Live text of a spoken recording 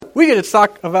we get to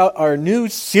talk about our new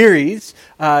series,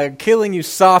 Killing You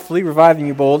Softly, Reviving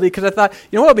You Boldly, because I thought,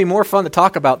 what would be more fun to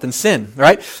talk about than sin,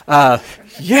 right?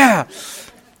 Yeah.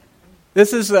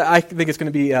 This is, I think it's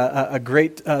going to be a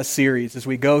great series as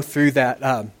we go through that.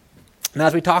 Now,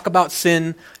 as we talk about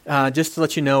sin, just to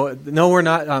let you know, no, we're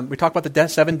not. We talk about the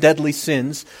 7 deadly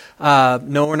sins.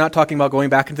 No, we're not talking about going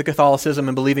back into Catholicism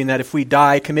and believing that if we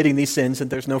die committing these sins, that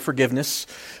there's no forgiveness.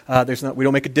 We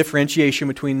don't make a differentiation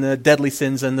between the deadly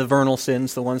sins and the vernal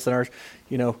sins, the ones that are,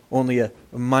 only a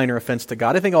minor offense to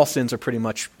God. I think all sins are pretty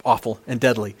much awful and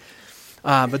deadly.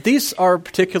 But these are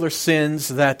particular sins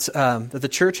that the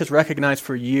church has recognized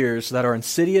for years that are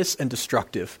insidious and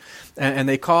destructive. And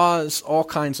they cause all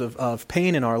kinds of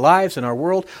pain in our lives, in our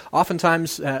world.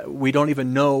 Oftentimes, we don't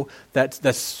even know that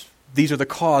these are the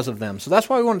cause of them. So that's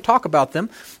why we want to talk about them.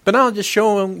 But not just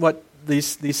show them what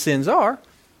these sins are,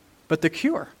 but the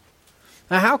cure.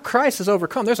 Now, how Christ has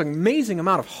overcome. There's an amazing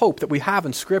amount of hope that we have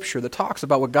in Scripture that talks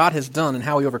about what God has done and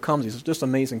how He overcomes these. It's just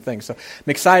amazing things. So I'm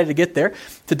excited to get there.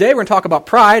 Today we're going to talk about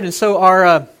pride, and so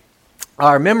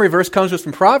our memory verse comes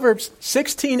from Proverbs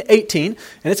 16:18, and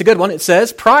it's a good one. It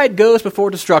says, "Pride goes before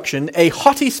destruction, a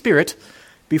haughty spirit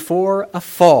before a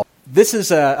fall." This is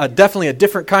definitely a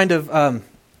different kind of a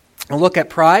look at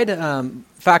pride. In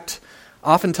fact,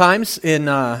 oftentimes in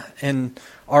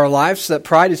our lives, that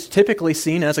pride is typically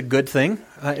seen as a good thing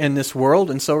in this world.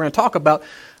 And so we're going to talk about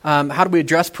how do we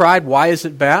address pride, why is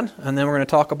it bad, and then we're going to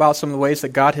talk about some of the ways that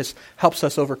God helps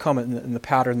us overcome it in the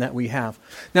pattern that we have.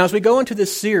 Now, as we go into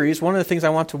this series, one of the things I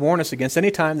want to warn us against,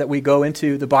 anytime that we go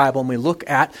into the Bible and we look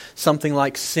at something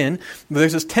like sin,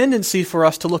 there's this tendency for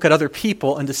us to look at other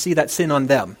people and to see that sin on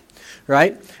them,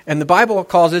 right? And the Bible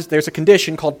there's a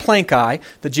condition called plank eye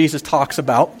that Jesus talks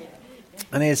about.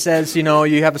 And it says,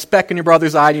 you have a speck in your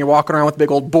brother's eye and you're walking around with a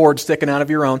big old board sticking out of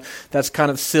your own. That's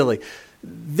kind of silly.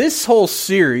 This whole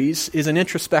series is an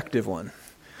introspective one.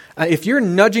 If you're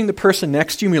nudging the person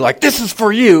next to you and you're like, this is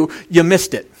for you, you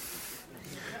missed it.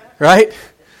 Right?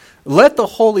 Let the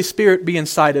Holy Spirit be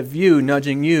inside of you,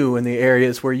 nudging you in the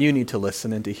areas where you need to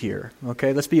listen and to hear.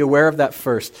 Okay? Let's be aware of that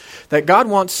first. That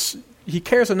God He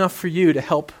cares enough for you to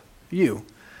help you.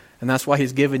 And that's why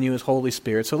He's given you His Holy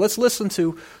Spirit. So let's listen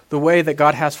to the way that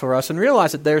God has for us and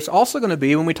realize that there's also going to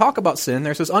be, when we talk about sin,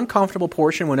 there's this uncomfortable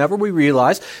portion whenever we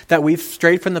realize that we've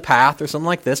strayed from the path or something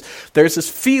like this. There's this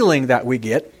feeling that we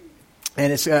get,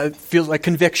 and it feels like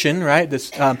conviction, right?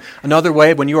 This another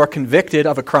way, when you are convicted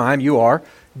of a crime, you are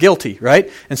guilty,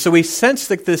 right? And so we sense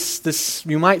that this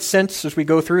you might sense as we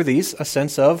go through these, a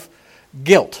sense of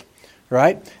guilt,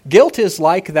 right? Guilt is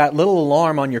like that little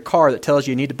alarm on your car that tells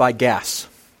you need to buy gas.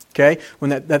 Okay,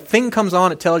 when that thing comes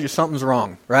on, it tells you something's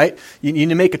wrong, right? You need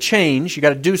to make a change. You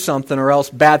got to do something, or else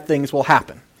bad things will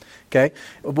happen. Okay,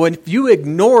 when you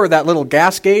ignore that little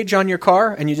gas gauge on your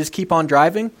car and you just keep on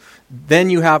driving, then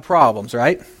you have problems,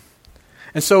 right?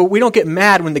 And so we don't get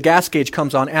mad when the gas gauge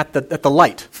comes on at the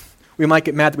light. We might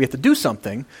get mad that we have to do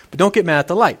something, but don't get mad at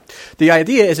the light. The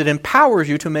idea is it empowers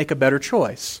you to make a better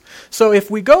choice. So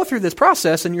if we go through this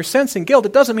process and you're sensing guilt,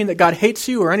 it doesn't mean that God hates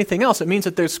you or anything else. It means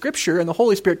that there's Scripture and the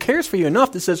Holy Spirit cares for you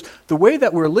enough that says the way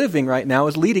that we're living right now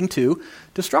is leading to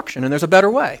destruction, and there's a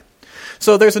better way.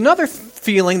 So there's another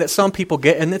feeling that some people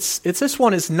get, and it's this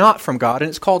one is not from God, and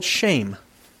it's called shame.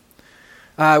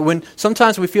 When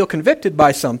sometimes we feel convicted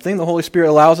by something, the Holy Spirit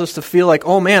allows us to feel like,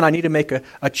 oh man, I need to make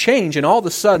a change. And all of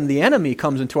a sudden, the enemy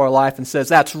comes into our life and says,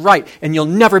 that's right, and you'll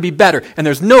never be better, and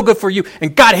there's no good for you,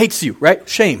 and God hates you, right?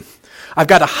 Shame. I've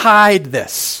got to hide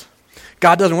this.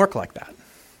 God doesn't work like that. All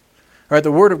right,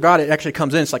 the Word of God, it actually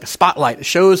comes in. It's like a spotlight. It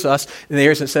shows us in the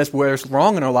areas that says where's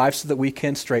wrong in our lives so that we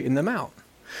can straighten them out.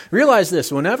 Realize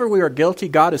this, whenever we are guilty,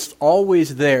 God is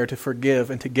always there to forgive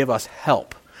and to give us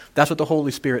help. That's what the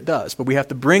Holy Spirit does. But we have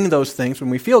to bring those things when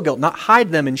we feel guilt, not hide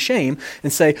them in shame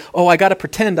and say, oh, I got to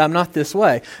pretend I'm not this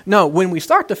way. No, when we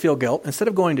start to feel guilt, instead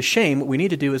of going to shame, what we need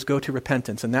to do is go to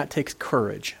repentance, and that takes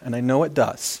courage, and I know it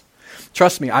does.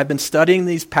 Trust me, I've been studying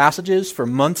these passages for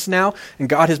months now, and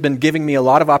God has been giving me a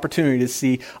lot of opportunity to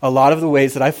see a lot of the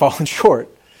ways that I've fallen short.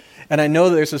 And I know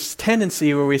there's this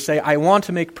tendency where we say, I want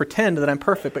to pretend that I'm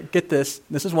perfect, but get this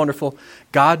is wonderful.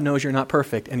 God knows you're not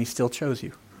perfect, and He still chose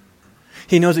you.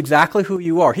 He knows exactly who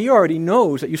you are. He already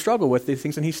knows that you struggle with these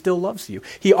things, and He still loves you.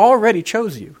 He already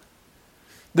chose you.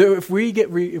 If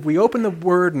we open the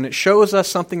Word and it shows us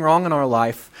something wrong in our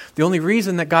life, the only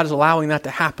reason that God is allowing that to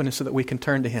happen is so that we can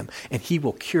turn to Him, and He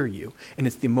will cure you. And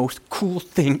it's the most cool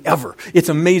thing ever. It's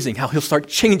amazing how He'll start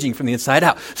changing from the inside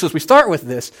out. So as we start with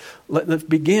this, let's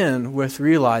begin with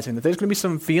realizing that there's going to be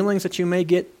some feelings that you may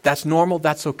get. That's normal.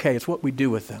 That's okay. It's what we do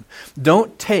with them.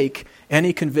 Don't take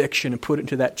any conviction and put it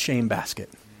into that shame basket.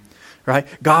 right?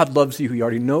 God loves you. He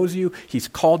already knows you. He's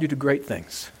called you to great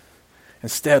things.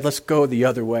 Instead, let's go the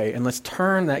other way and let's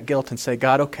turn that guilt and say,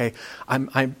 God, okay,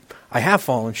 I have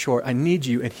fallen short. I need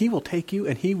you, and He will take you,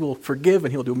 and He will forgive,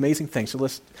 and He'll do amazing things. So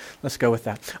let's go with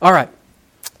that. All right.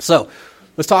 So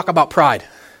let's talk about pride.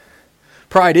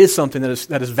 Pride is something that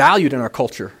is valued in our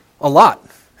culture a lot,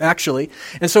 actually.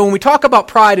 And so when we talk about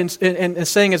pride and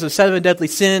saying it's a seven deadly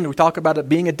sin, we talk about it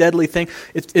being a deadly thing,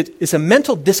 it's a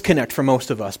mental disconnect for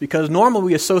most of us because normally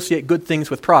we associate good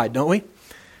things with pride, don't we?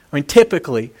 I mean,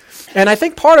 typically. And I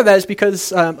think part of that is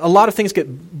because a lot of things get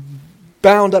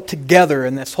bound up together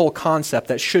in this whole concept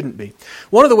that shouldn't be.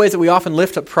 One of the ways that we often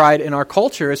lift up pride in our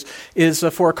culture is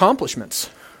for accomplishments,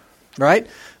 right?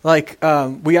 Like,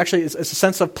 we actually, it's a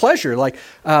sense of pleasure. Like,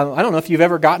 I don't know if you've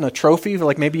ever gotten a trophy,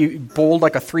 like maybe you bowled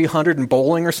like a 300 in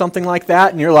bowling or something like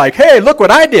that, and you're like, hey, look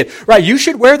what I did. Right, you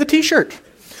should wear the t-shirt.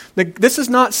 This is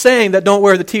not saying that don't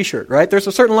wear the t-shirt, right? There's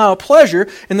a certain amount of pleasure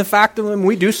in the fact that when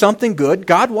we do something good,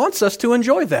 God wants us to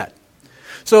enjoy that.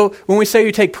 So when we say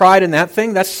you take pride in that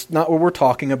thing, that's not what we're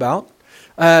talking about.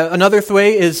 Another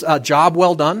way is a job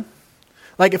well done.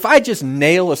 Like if I just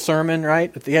nail a sermon,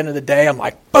 right, at the end of the day, I'm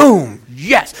like, boom,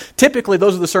 yes. Typically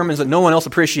those are the sermons that no one else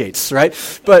appreciates, right?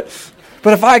 But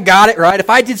if I got it right,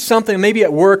 if I did something, maybe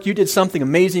at work you did something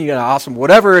amazing, you got awesome,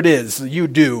 whatever it is you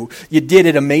do, you did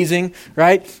it amazing,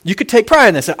 right? You could take pride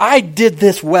in this. I did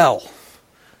this well,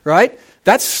 right?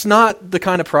 That's not the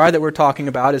kind of pride that we're talking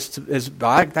about.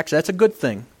 Actually, that's a good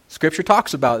thing. Scripture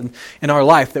talks about in our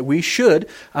life that we should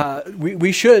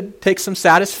take some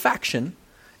satisfaction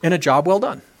in a job well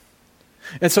done.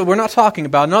 And so we're not talking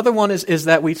about. Another one is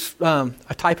that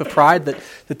a type of pride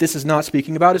that this is not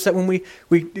speaking about is that when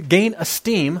we gain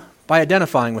esteem by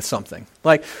identifying with something.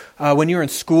 Like when you're in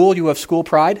school, you have school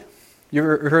pride. You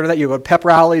ever heard of that? You go to pep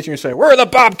rallies and you say, we're the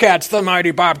Bobcats, the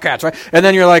mighty Bobcats, right? And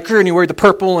then you're like, and you wear the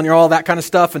purple and you're all that kind of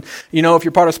stuff. And you know, if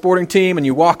you're part of a sporting team and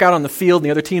you walk out on the field and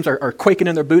the other teams are quaking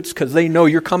in their boots because they know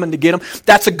you're coming to get them,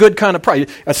 that's a good kind of pride.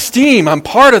 Esteem, I'm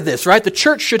part of this, right? The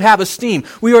church should have esteem.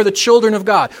 We are the children of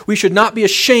God. We should not be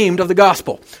ashamed of the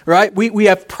gospel, right? We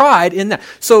have pride in that.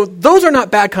 So those are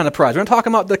not bad kind of pride. We're not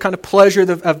talking about the kind of pleasure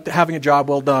of having a job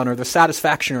well done or the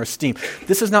satisfaction or esteem.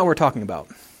 This is not what we're talking about.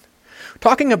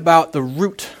 Talking about the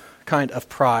root kind of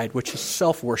pride, which is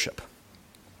self-worship.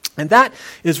 And that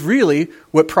is really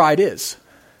what pride is.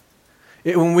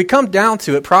 When we come down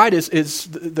to it, pride is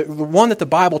the one that the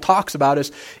Bible talks about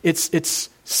is it's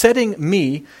setting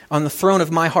me on the throne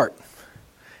of my heart,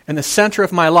 in the center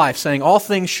of my life, saying all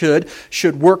things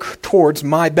should work towards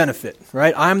my benefit.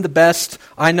 Right? I'm the best.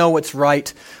 I know what's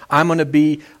right. I'm going to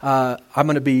be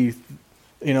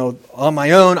on my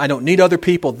own. I don't need other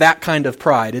people. That kind of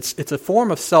pride. It's a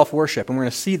form of self-worship, and we're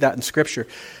going to see that in Scripture.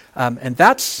 And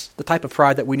that's the type of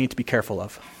pride that we need to be careful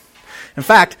of. In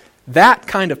fact, that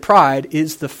kind of pride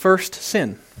is the first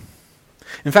sin.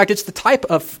 In fact, it's the type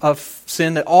of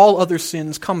sin that all other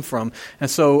sins come from.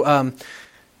 And so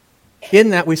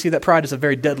in that, we see that pride is a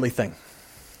very deadly thing.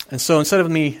 And so instead of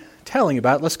me telling you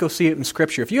about it, let's go see it in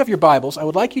Scripture. If you have your Bibles, I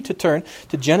would like you to turn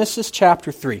to Genesis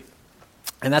chapter 3.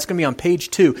 And that's going to be on page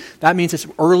 2. That means it's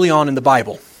early on in the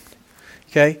Bible.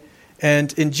 Okay?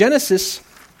 And in Genesis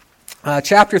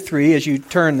chapter 3, as you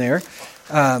turn there,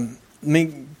 let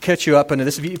me catch you up into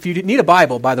this. If you need a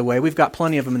Bible, by the way, we've got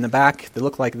plenty of them in the back. They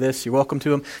look like this. You're welcome to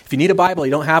them. If you need a Bible,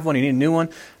 you don't have one, you need a new one,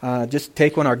 just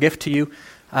take one, our gift to you.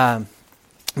 But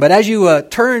as you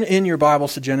turn in your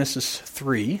Bibles to Genesis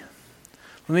 3,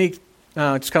 let me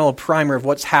just kind of a primer of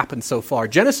what's happened so far.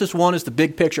 Genesis 1 is the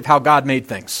big picture of how God made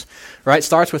things. Right?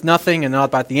 Starts with nothing, and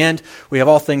by the end, we have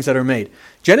all things that are made.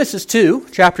 Genesis 2,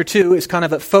 chapter 2, is kind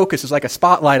of a focus, is like a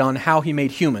spotlight on how he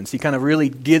made humans. He kind of really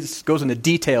goes into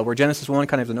detail, where Genesis 1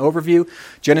 kind of is an overview.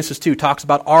 Genesis 2 talks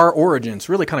about our origins.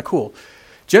 Really kind of cool.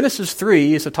 Genesis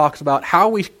 3 talks about how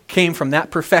we came from that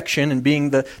perfection and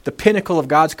being the pinnacle of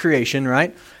God's creation,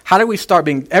 right? How did we start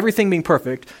everything being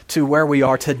perfect to where we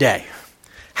are today?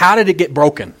 How did it get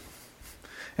broken?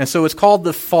 And so it's called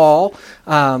the fall,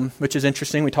 which is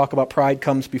interesting. We talk about pride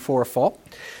comes before a fall,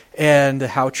 and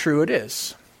how true it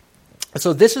is. And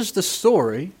so this is the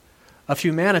story of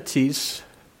humanity's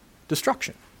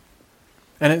destruction.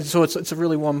 And so it's a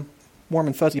really warm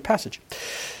and fuzzy passage.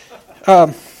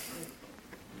 So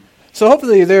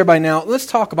hopefully you're there by now. Let's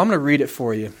talk about, I'm going to read it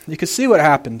for you. You can see what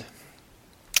happened.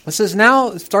 It says,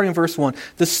 now, starting in verse 1,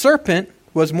 the serpent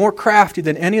was more crafty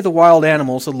than any of the wild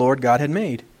animals the Lord God had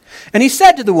made. And he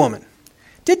said to the woman,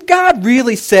 did God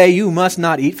really say you must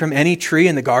not eat from any tree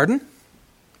in the garden?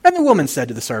 And the woman said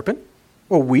to the serpent,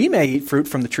 well, we may eat fruit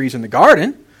from the trees in the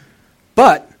garden,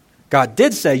 but God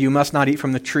did say you must not eat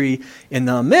from the tree in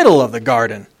the middle of the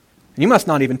garden, You must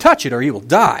not even touch it, or you will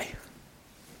die."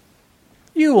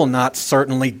 "You will not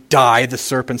certainly die," the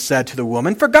serpent said to the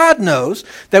woman, "for God knows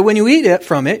that when you eat it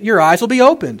from it, your eyes will be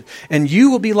opened, and you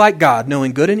will be like God,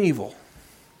 knowing good and evil."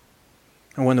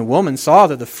 And when the woman saw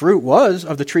that the fruit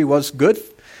of the tree was good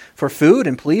for food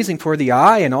and pleasing for the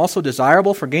eye and also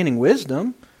desirable for gaining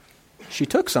wisdom, she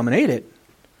took some and ate it.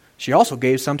 She also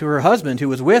gave some to her husband who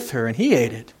was with her, and he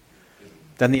ate it.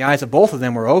 Then the eyes of both of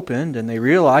them were opened, and they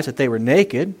realized that they were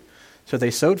naked, so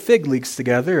they sewed fig leaves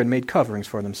together and made coverings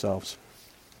for themselves.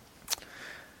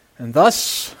 And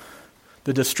thus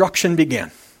the destruction began.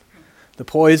 The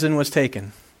poison was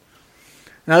taken.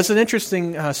 Now, it's an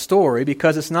interesting story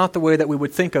because it's not the way that we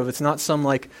would think of. It's not some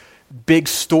like big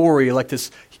story like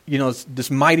this, this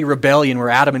mighty rebellion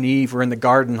where Adam and Eve were in the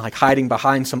garden, like hiding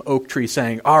behind some oak tree,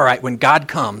 saying, "All right, when God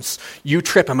comes, you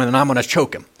trip him, and then I'm going to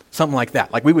choke him." Something like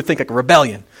that. Like we would think like a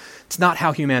rebellion. It's not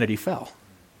how humanity fell.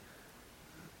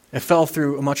 It fell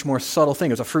through a much more subtle thing.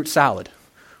 It was a fruit salad.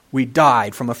 We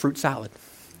died from a fruit salad.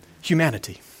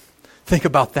 Humanity. Think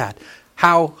about that.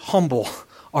 How humble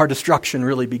our destruction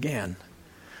really began.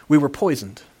 We were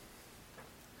poisoned.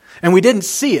 And we didn't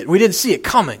see it. We didn't see it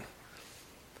coming.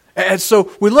 And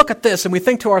so we look at this and we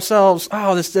think to ourselves,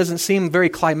 "Oh, this doesn't seem very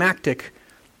climactic."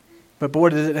 But boy,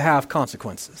 did it have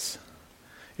consequences.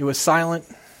 It was silent.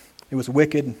 It was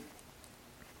wicked.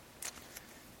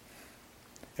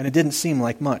 And it didn't seem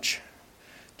like much.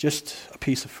 Just a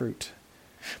piece of fruit.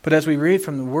 But as we read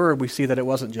from the Word, we see that it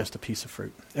wasn't just a piece of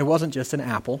fruit. It wasn't just an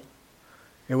apple.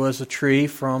 It was a fruit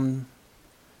from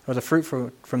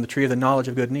the tree of the knowledge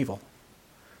of good and evil.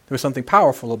 There was something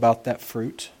powerful about that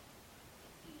fruit.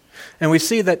 And we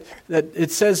see that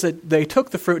it says that they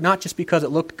took the fruit not just because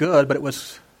it looked good, but it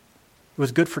was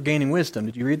good for gaining wisdom.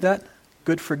 Did you read that?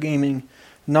 Good for gaining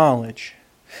knowledge.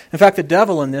 In fact, the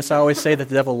devil in this, I always say that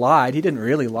the devil lied. He didn't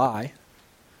really lie.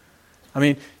 I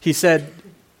mean, she said,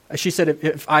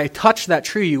 if I touch that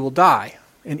tree, you will die.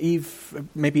 And Eve,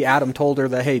 maybe Adam told her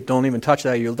that, "Hey, don't even touch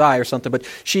that, you'll die," or something. But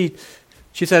she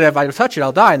said, "If I touch it,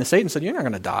 I'll die." And Satan said, "You're not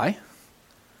going to die.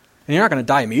 And you're not going to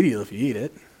die immediately if you eat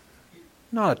it."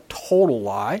 Not a total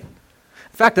lie. In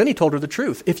fact, then he told her the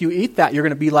truth. If you eat that, you're going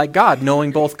to be like God,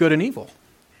 knowing both good and evil.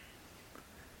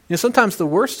 Sometimes the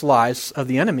worst lies of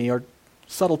the enemy are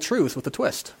subtle truths with a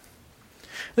twist.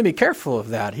 Then be careful of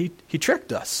that. He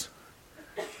tricked us.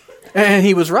 And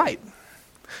he was right.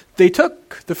 They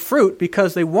took the fruit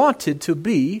because they wanted to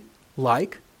be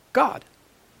like God.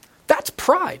 That's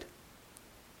pride.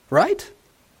 Right?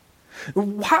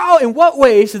 How, in what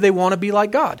ways did they want to be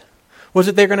like God? Was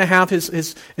it they're going to have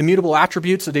his immutable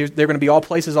attributes, that they're going to be all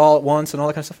places all at once and all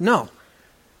that kind of stuff? No.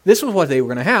 This was what they were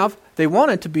going to have. They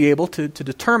wanted to be able to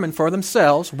determine for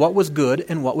themselves what was good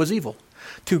and what was evil.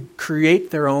 To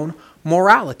create their own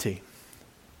morality.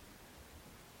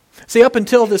 See, up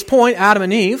until this point, Adam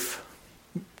and Eve,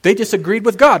 they just agreed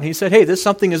with God. And he said, "Hey, this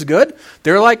something is good."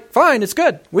 They're like, "Fine, it's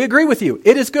good. We agree with you.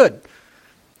 It is good."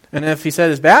 And if he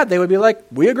said it's bad, they would be like,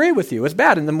 "We agree with you. It's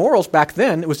bad." And the morals back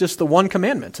then, it was just the one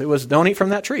commandment. It was, don't eat from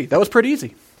that tree. That was pretty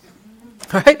easy.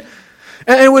 Right?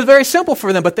 And it was very simple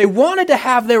for them, but they wanted to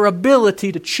have their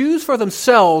ability to choose for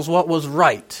themselves what was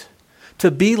right,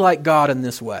 to be like God in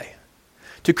this way,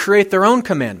 to create their own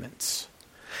commandments.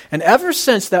 And ever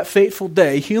since that fateful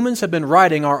day, humans have been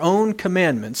writing our own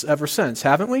commandments ever since,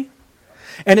 haven't we?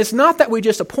 And it's not that we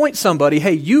just appoint somebody,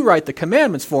 "Hey, you write the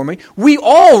commandments for me." We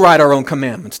all write our own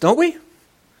commandments, don't we?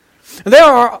 And there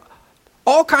are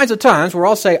all kinds of times where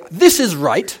I'll say, "This is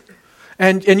right."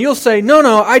 And you'll say,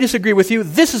 no, I disagree with you.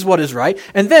 This is what is right.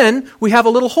 And then we have a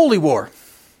little holy war.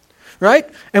 Right?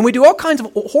 And we do all kinds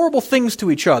of horrible things to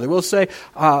each other. We'll say,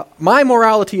 "My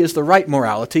morality is the right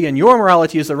morality, and your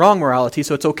morality is the wrong morality,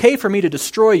 so it's okay for me to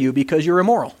destroy you because you're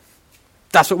immoral."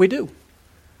 That's what we do.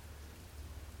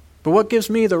 But what gives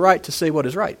me the right to say what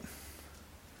is right?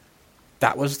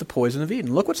 That was the poison of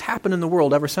Eden. Look what's happened in the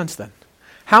world ever since then.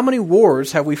 How many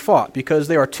wars have we fought because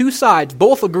there are two sides,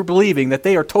 both believing that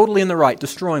they are totally in the right,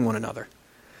 destroying one another?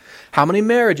 How many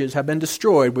marriages have been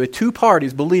destroyed with two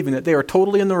parties believing that they are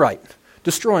totally in the right,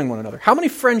 destroying one another? How many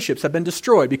friendships have been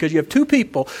destroyed because you have two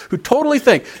people who totally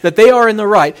think that they are in the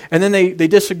right, and then they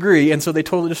disagree, and so they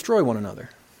totally destroy one another?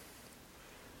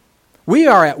 We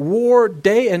are at war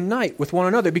day and night with one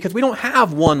another because we don't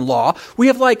have one law. We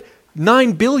have like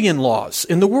 9 billion laws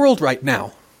in the world right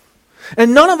now.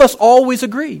 And none of us always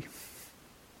agree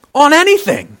on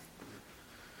anything.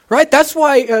 Right? That's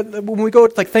why when we go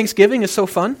to like Thanksgiving is so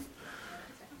fun.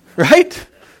 Right?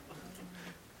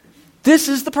 This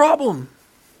is the problem.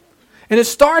 And it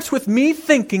starts with me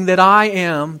thinking that I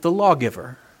am the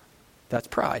lawgiver. That's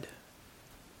pride.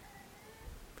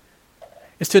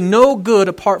 is to know good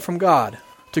apart from God,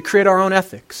 to create our own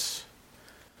ethics.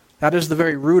 That is the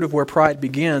very root of where pride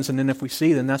begins, and then if we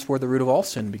see, then that's where the root of all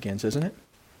sin begins, isn't it?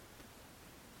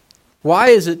 Why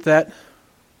is it that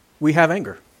we have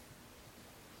anger?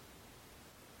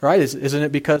 Right? Isn't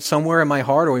it because somewhere in my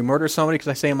heart, or we murder somebody because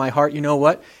I say in my heart, you know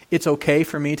what? It's okay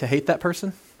for me to hate that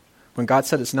person when God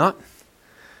said it's not.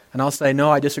 And I'll say,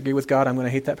 no, I disagree with God. I'm going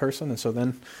to hate that person. And so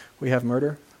then we have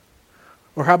murder.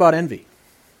 Or how about envy?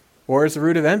 Where does the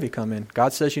root of envy come in?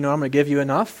 God says, you know, I'm going to give you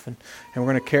enough and we're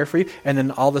going to care for you. And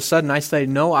then all of a sudden I say,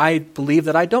 no, I believe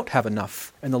that I don't have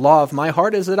enough. And the law of my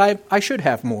heart is that I should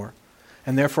have more.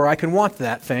 And therefore I can want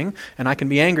that thing and I can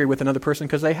be angry with another person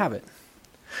because they have it.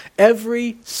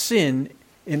 Every sin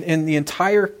in the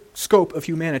entire scope of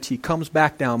humanity comes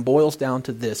back down, boils down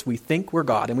to this. We think we're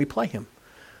God and we play him.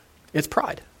 It's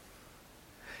pride.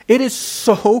 It is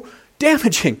so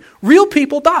damaging. Real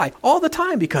people die all the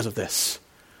time because of this.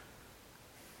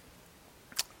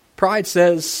 Pride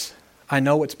says, I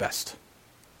know what's best.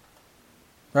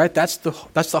 Right? That's the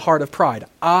heart of pride.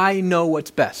 I know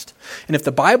what's best. And if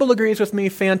the Bible agrees with me,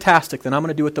 fantastic. Then I'm going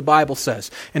to do what the Bible says.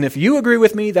 And if you agree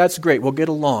with me, that's great. We'll get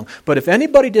along. But if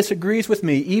anybody disagrees with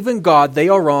me, even God, they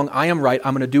are wrong. I am right.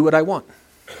 I'm going to do what I want.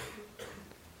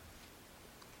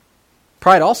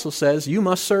 Pride also says, you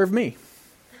must serve me.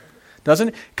 Doesn't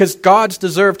it? Because gods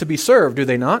deserve to be served, do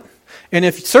they not?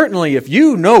 And certainly if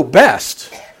you know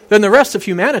best, then the rest of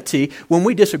humanity, when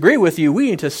we disagree with you,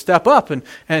 we need to step up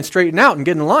and straighten out and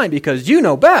get in line because you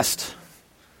know best.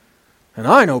 And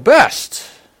I know best.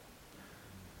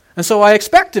 And so I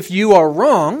expect if you are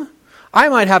wrong, I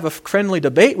might have a friendly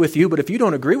debate with you, but if you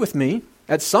don't agree with me,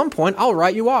 at some point I'll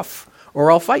write you off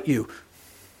or I'll fight you.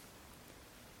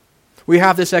 We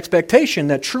have this expectation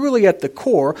that truly at the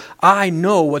core, I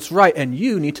know what's right and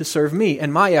you need to serve me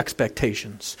and my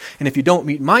expectations. And if you don't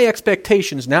meet my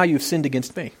expectations, now you've sinned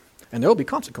against me. And there will be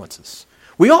consequences.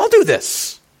 We all do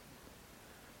this.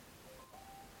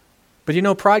 But you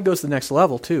know, pride goes to the next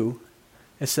level too.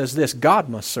 It says this, God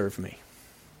must serve me.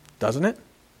 Doesn't it?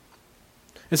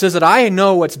 It says that I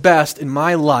know what's best in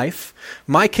my life.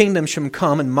 My kingdom should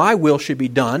come and my will should be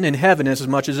done in heaven as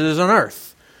much as it is on earth.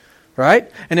 Right?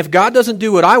 And if God doesn't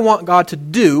do what I want God to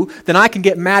do, then I can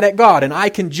get mad at God and I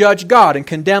can judge God and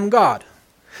condemn God.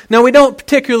 Now, we don't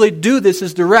particularly do this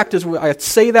as direct as I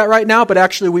say that right now, but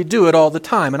actually we do it all the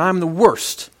time, and I'm the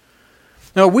worst.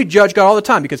 Now, we judge God all the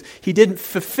time because he didn't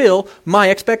fulfill my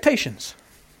expectations.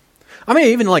 I mean,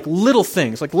 even like little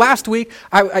things. Like last week,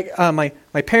 my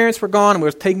parents were gone, and we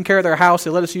were taking care of their house.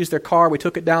 They let us use their car. We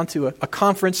took it down to a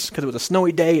conference because it was a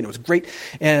snowy day, and it was great.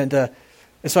 And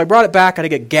so I brought it back. I had to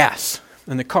get gas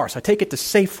in the car. So I take it to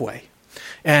Safeway.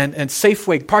 And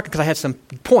Safeway parking because I had some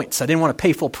points. I didn't want to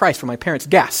pay full price for my parents'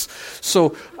 gas.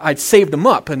 So I'd saved them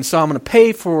up. And so I'm going to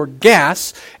pay for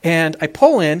gas. And I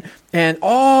pull in, and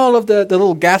all of the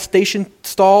little gas station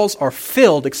stalls are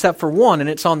filled except for one. And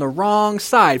it's on the wrong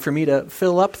side for me to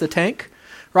fill up the tank.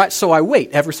 Right? So I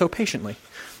wait ever so patiently.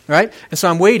 Right? And so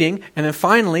I'm waiting. And then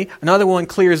finally, another one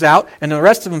clears out. And the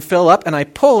rest of them fill up. And I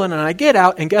pull in, and I get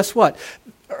out. And guess what?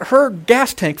 Her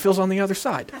gas tank fills on the other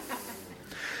side.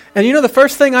 And you know the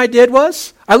first thing I did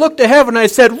was, I looked to heaven and I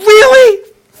said,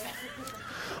 really?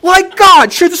 Like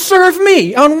God should serve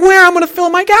me on where I'm going to fill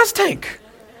my gas tank.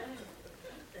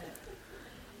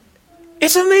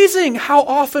 It's amazing how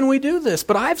often we do this.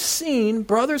 But I've seen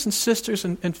brothers and sisters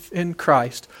in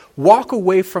Christ walk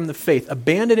away from the faith,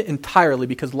 abandon it entirely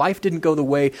because life didn't go the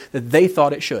way that they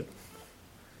thought it should.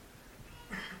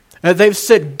 And they've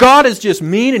said, God is just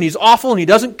mean and he's awful and he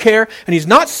doesn't care and he's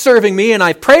not serving me and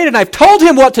I've prayed and I've told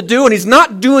him what to do and he's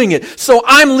not doing it. So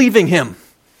I'm leaving him.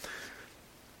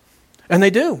 And they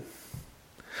do.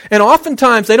 And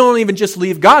oftentimes they don't even just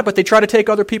leave God, but they try to take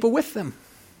other people with them.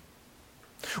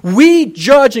 We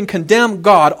judge and condemn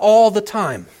God all the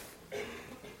time.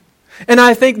 And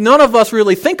I think none of us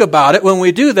really think about it when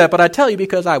we do that, but I tell you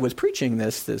because I was preaching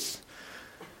this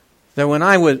that when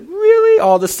I was really,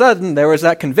 all of a sudden, there was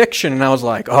that conviction, and I was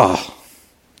like, oh.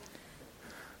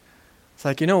 It's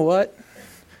like, you know what?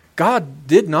 God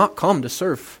did not come to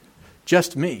serve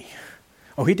just me.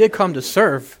 Oh, he did come to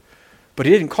serve, but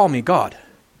he didn't call me God.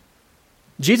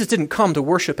 Jesus didn't come to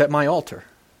worship at my altar.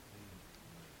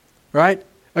 Right?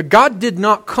 God did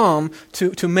not come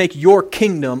to make your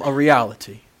kingdom a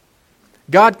reality.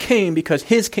 God came because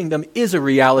his kingdom is a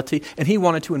reality, and he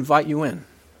wanted to invite you in.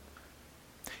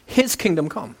 His kingdom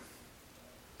come.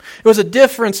 It was a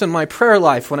difference in my prayer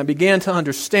life when I began to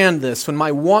understand this, when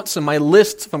my wants and my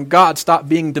lists from God stopped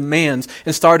being demands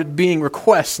and started being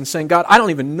requests and saying, God, I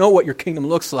don't even know what your kingdom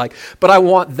looks like, but I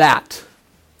want that.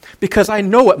 Because I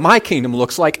know what my kingdom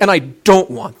looks like, and I don't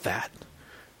want that.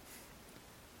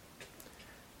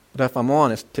 But if I'm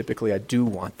honest, typically I do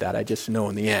want that. I just know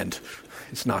in the end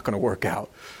it's not going to work out.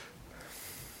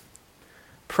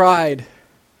 Pride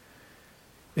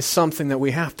is something that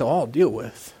we have to all deal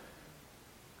with.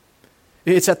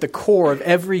 It's at the core of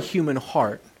every human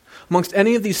heart. Amongst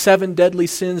any of these 7 deadly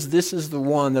sins, this is the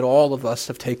one that all of us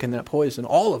have taken that poison.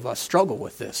 All of us struggle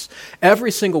with this.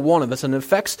 Every single one of us, and it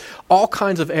affects all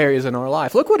kinds of areas in our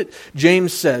life. Look what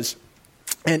James says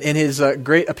in his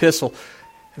great epistle.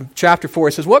 In chapter 4,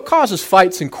 he says, "What causes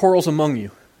fights and quarrels among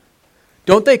you?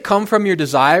 Don't they come from your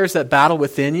desires that battle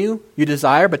within you? You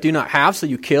desire but do not have, so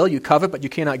you kill. You covet but you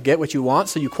cannot get what you want,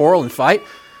 so you quarrel and fight.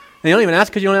 And you don't even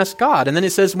ask because you don't ask God." And then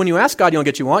it says, when you ask God, you don't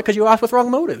get what you want because you ask with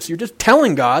wrong motives. You're just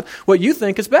telling God what you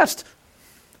think is best.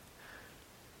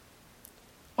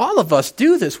 All of us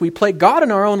do this. We play God in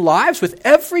our own lives with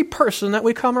every person that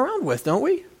we come around with, don't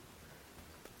we?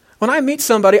 When I meet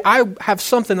somebody, I have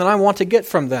something that I want to get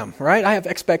from them, right? I have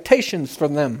expectations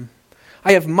from them.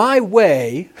 I have my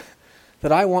way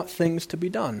that I want things to be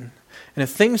done. And if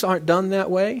things aren't done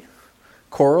that way,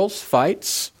 quarrels,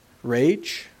 fights,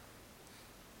 rage.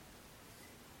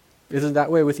 Isn't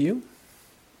that way with you?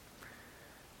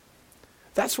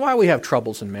 That's why we have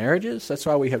troubles in marriages. That's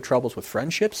why we have troubles with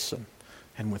friendships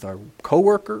and with our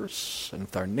coworkers and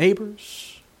with our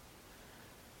neighbors.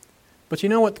 But you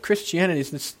know what Christianity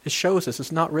shows us?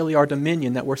 It's not really our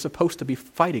dominion that we're supposed to be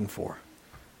fighting for.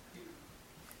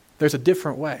 There's a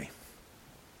different way.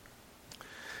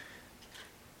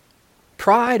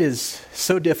 Pride is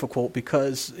so difficult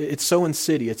because it's so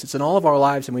insidious. It's in all of our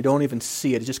lives and we don't even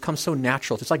see it. It just comes so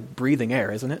natural. It's like breathing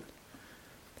air, isn't it?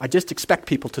 I just expect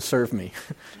people to serve me.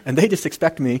 And they just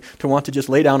expect me to want to just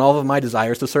lay down all of my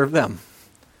desires to serve them.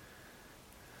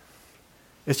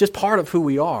 It's just part of who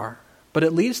we are. But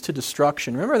it leads to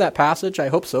destruction. Remember that passage? I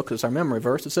hope so, because it's our memory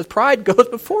verse. It says, "Pride goes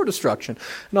before destruction,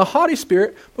 and a haughty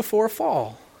spirit before a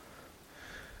fall."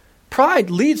 Pride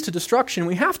leads to destruction.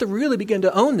 We have to really begin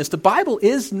to own this. The Bible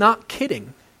is not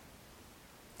kidding.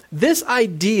 This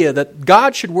idea that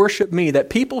God should worship me, that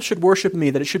people should worship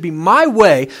me, that it should be my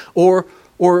way or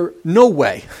no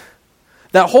way.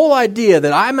 That whole idea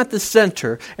that I'm at the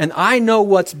center and I know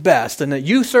what's best and that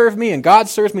you serve me and God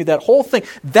serves me, that whole thing,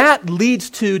 that leads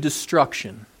to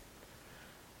destruction.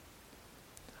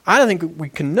 I don't think we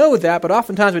can know that, but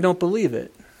oftentimes we don't believe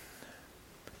it.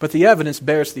 But the evidence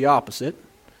bears the opposite.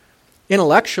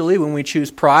 Intellectually, when we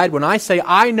choose pride, when I say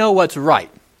I know what's right,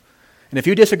 and if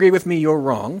you disagree with me, you're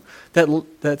wrong,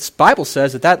 that Bible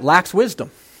says that lacks wisdom,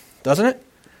 doesn't it?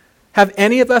 Have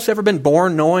any of us ever been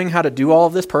born knowing how to do all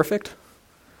of this perfect?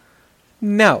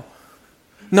 No.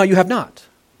 No, you have not.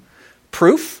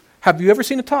 Proof? Have you ever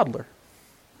seen a toddler?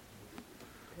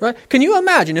 Right? Can you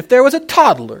imagine if there was a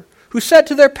toddler who said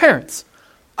to their parents,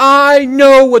 "I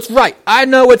know what's right. I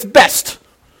know what's best.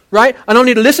 Right? I don't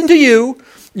need to listen to you.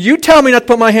 You tell me not to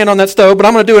put my hand on that stove, but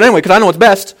I'm going to do it anyway because I know what's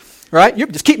best." Right? You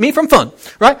just keep me from fun.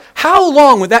 Right? How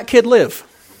long would that kid live?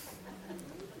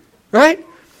 Right?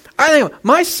 I think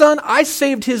my son, I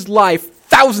saved his life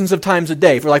thousands of times a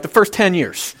day for like the first 10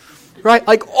 years. Right?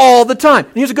 Like all the time.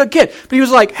 And he was a good kid. But he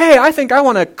was like, "Hey, I think I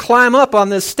want to climb up on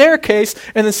this staircase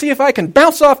and then see if I can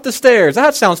bounce off the stairs.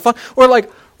 That sounds fun." Or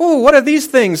like, "Oh, what are these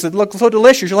things that look so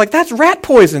delicious?" You're like, "That's rat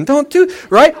poison. Don't do,"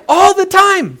 right? All the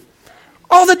time.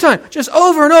 All the time. Just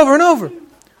over and over and over.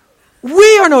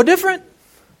 We are no different.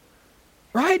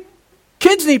 Right?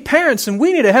 Kids need parents and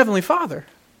we need a Heavenly Father.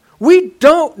 We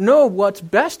don't know what's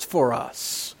best for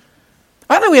us.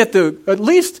 I think we have to at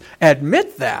least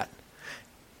admit that.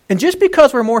 And just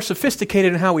because we're more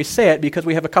sophisticated in how we say it, because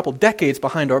we have a couple decades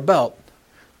behind our belt,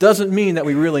 doesn't mean that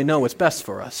we really know what's best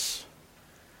for us.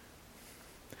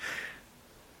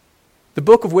 The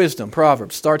book of wisdom,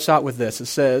 Proverbs, starts out with this. It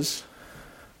says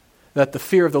that the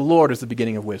fear of the Lord is the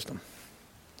beginning of wisdom.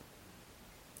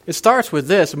 It starts with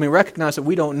this, and we recognize that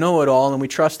we don't know it all, and we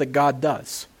trust that God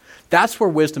does. That's where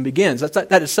wisdom begins.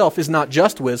 That itself is not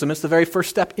just wisdom. It's the very first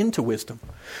step into wisdom.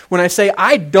 When I say,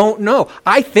 I don't know,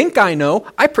 I think I know,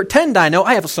 I pretend I know,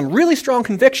 I have some really strong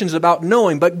convictions about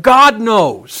knowing, but God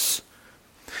knows.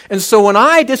 And so when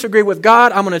I disagree with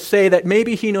God, I'm going to say that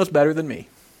maybe He knows better than me.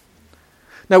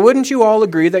 Now, wouldn't you all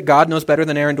agree that God knows better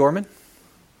than Aaron Dorman?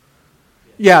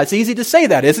 Yeah, it's easy to say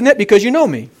that, isn't it? Because you know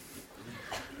me.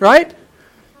 Right?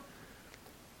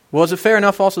 Well, is it fair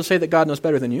enough also to say that God knows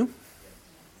better than you?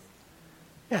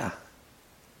 Yeah.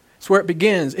 It's where it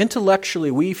begins.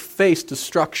 Intellectually, we face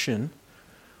destruction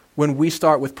when we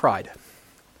start with pride.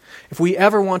 If we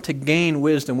ever want to gain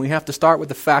wisdom, we have to start with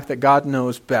the fact that God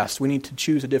knows best. We need to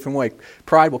choose a different way.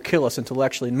 Pride will kill us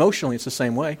intellectually. Emotionally, it's the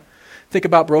same way. Think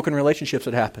about broken relationships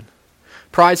that happen.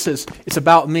 Pride says, it's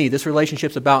about me. This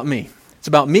relationship's about me. It's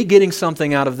about me getting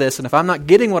something out of this, and if I'm not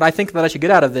getting what I think that I should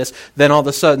get out of this, then all of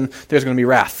a sudden there's going to be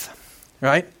wrath,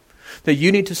 right? That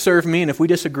you need to serve me, and if we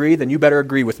disagree, then you better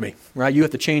agree with me, right? You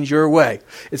have to change your way.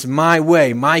 It's my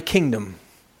way, my kingdom.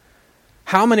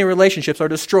 How many relationships are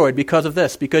destroyed because of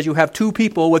this? Because you have two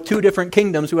people with two different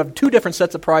kingdoms who have two different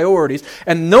sets of priorities,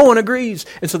 and no one agrees,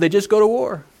 and so they just go to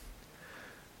war.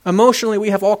 Emotionally, we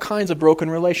have all kinds of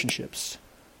broken relationships.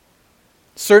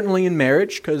 Certainly in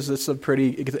marriage, because it's a pretty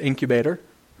incubator.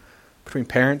 Between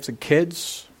parents and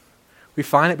kids. We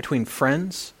find it between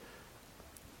friends.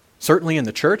 Certainly in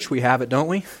the church, we have it, don't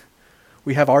we?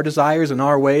 We have our desires and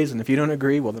our ways, and if you don't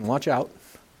agree, well then watch out.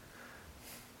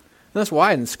 And that's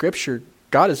why in Scripture,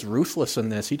 God is ruthless in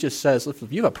this. He just says,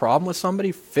 if you have a problem with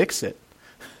somebody, fix it.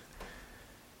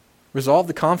 Resolve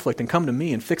the conflict and come to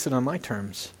me and fix it on my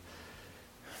terms.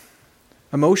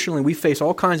 Emotionally, we face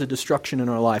all kinds of destruction in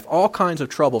our life, all kinds of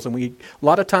troubles, and a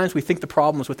lot of times we think the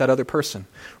problem is with that other person.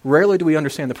 Rarely do we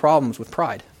understand the problems with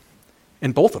pride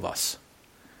in both of us.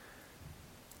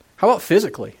 How about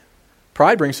physically?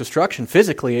 Pride brings destruction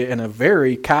physically in a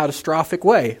very catastrophic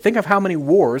way. Think of how many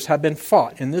wars have been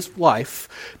fought in this life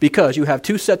because you have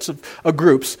two sets of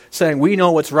groups saying, we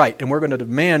know what's right, and we're going to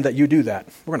demand that you do that.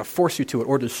 We're going to force you to it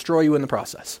or destroy you in the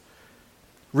process.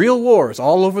 Real wars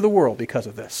all over the world because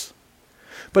of this.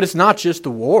 But it's not just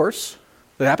the wars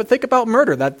that happen. Think about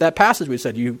murder, that passage we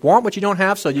said. You want what you don't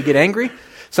have, so you get angry.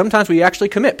 Sometimes we actually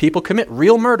people commit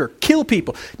real murder, kill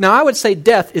people. Now, I would say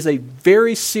death is a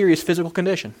very serious physical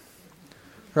condition.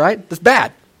 Right? That's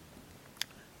bad.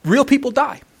 Real people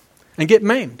die and get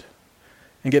maimed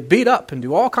and get beat up and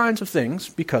do all kinds of things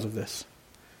because of this.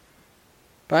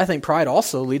 But I think pride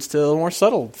also leads to more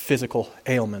subtle physical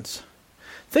ailments.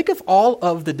 Think of all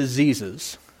of the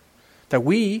diseases that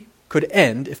we could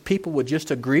end if people would just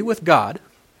agree with God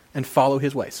and follow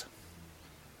His ways.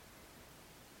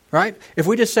 Right? If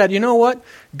we just said, you know what?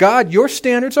 God, your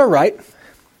standards are right,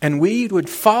 and we would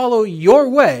follow your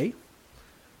way,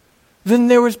 then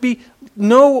there would be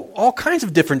all kinds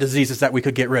of different diseases that we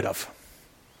could get rid of.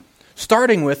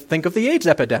 Starting with, think of the AIDS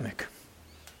epidemic.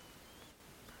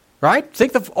 Right?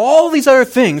 Think of all these other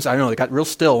things. I know, it got real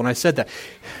still when I said that.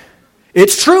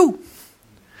 It's true.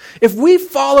 If we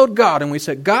followed God and we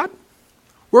said, God,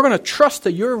 we're going to trust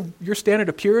that your standard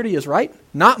of purity is right,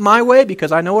 not my way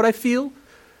because I know what I feel,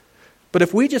 but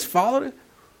if we just followed it,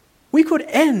 we could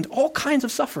end all kinds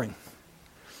of suffering.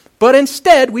 But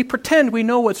instead, we pretend we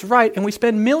know what's right, and we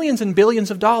spend millions and billions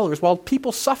of dollars while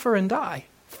people suffer and die.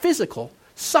 Physical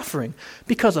suffering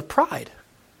because of pride.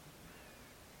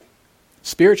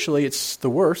 Spiritually, it's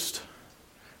the worst.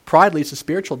 Pride leads to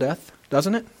spiritual death,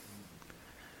 doesn't it?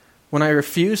 When I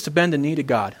refuse to bend a knee to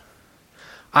God,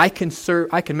 I can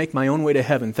make my own way to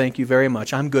heaven, thank you very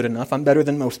much. I'm good enough. I'm better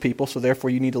than most people, so therefore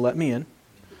you need to let me in.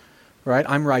 Right?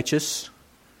 I'm righteous.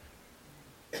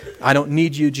 I don't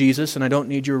need you, Jesus, and I don't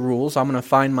need your rules. I'm going to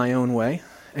find my own way.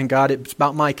 And God, it's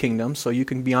about my kingdom, so you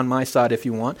can be on my side if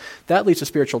you want. That leads to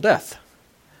spiritual death.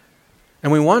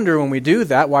 And we wonder when we do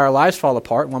that why our lives fall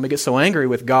apart, when we get so angry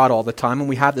with God all the time, and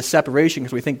we have this separation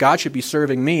because we think God should be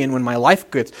serving me, and when my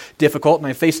life gets difficult and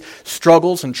I face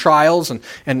struggles and trials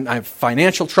and I have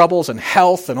financial troubles and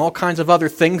health and all kinds of other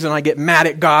things, and I get mad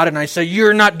at God and I say,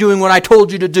 you're not doing what I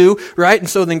told you to do, right? And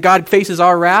so then God faces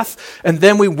our wrath, and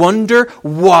then we wonder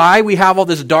why we have all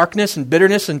this darkness and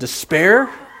bitterness and despair.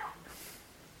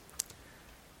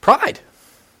 Pride.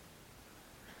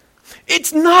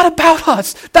 It's not about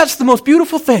us. That's the most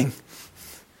beautiful thing.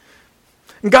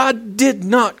 God did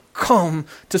not come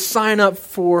to sign up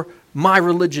for my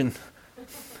religion.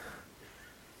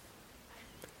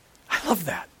 I love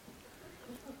that.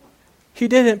 He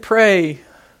didn't pray,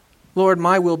 Lord,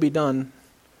 my will be done.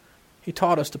 He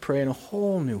taught us to pray in a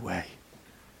whole new way.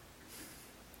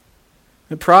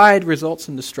 And pride results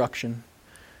in destruction.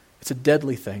 It's a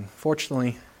deadly thing.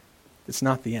 Fortunately, it's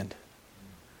not the end.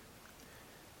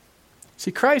 See,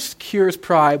 Christ cures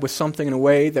pride with something in a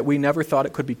way that we never thought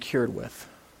it could be cured with.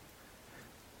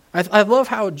 I love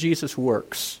how Jesus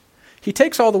works. He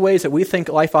takes all the ways that we think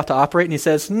life ought to operate and he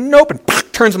says, nope, and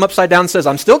turns them upside down and says,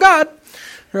 I'm still God.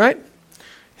 Right?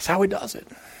 It's how he does it.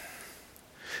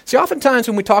 See, oftentimes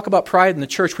when we talk about pride in the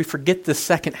church, we forget the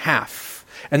second half.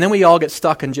 And then we all get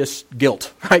stuck in just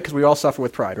guilt, right? Because we all suffer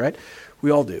with pride, right? We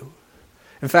all do.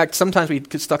 In fact, sometimes we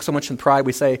get stuck so much in pride,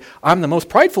 we say, I'm the most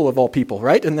prideful of all people,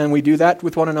 right? And then we do that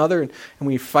with one another, and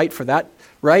we fight for that,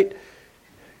 right?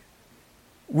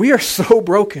 We are so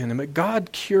broken, but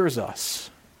God cures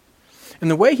us. And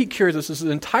the way he cures us is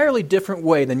an entirely different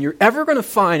way than you're ever going to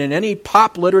find in any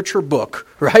pop literature book,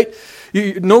 right?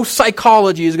 No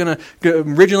psychology is going to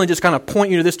originally just kind of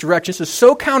point you to this direction. This is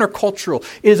so countercultural.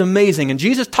 It is amazing. And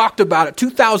Jesus talked about it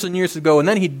 2,000 years ago, and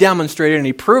then he demonstrated and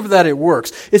he proved that it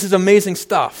works. This is amazing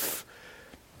stuff.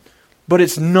 But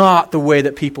it's not the way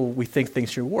that we think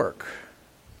things should work.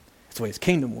 It's the way his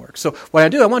kingdom works. So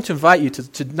what I want to invite you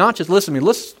to not just listen to me.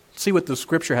 Let's see what the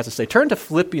scripture has to say. Turn to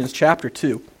Philippians chapter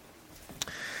 2.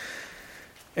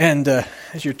 And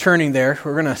as you're turning there,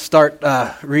 we're going to start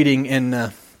reading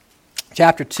in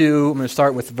chapter 2. I'm going to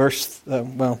start with verse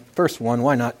 1.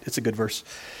 Why not? It's a good verse.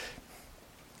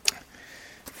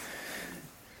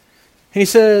 He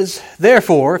says,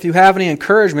 "Therefore, if you have any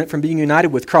encouragement from being united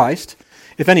with Christ,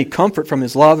 if any comfort from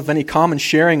his love, if any common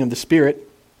sharing of the Spirit,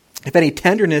 if any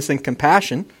tenderness and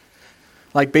compassion,"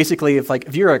 like basically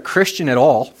if you're a Christian at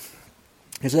all,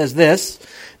 it says this,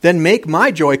 "then make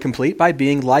my joy complete by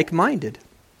being like-minded,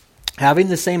 having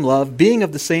the same love, being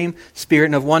of the same spirit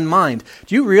and of one mind."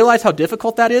 Do you realize how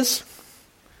difficult that is?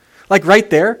 Like right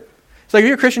there. It's like if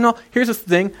you're a Christian, here's the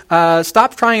thing.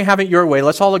 Stop trying to have it your way.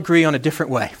 Let's all agree on a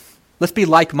different way. Let's be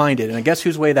like-minded. And I guess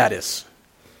whose way that is?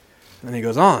 And then he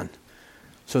goes on.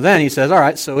 So then he says, all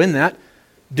right, so in that,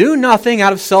 do nothing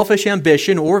out of selfish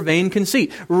ambition or vain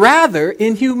conceit. Rather,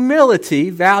 in humility,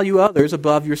 value others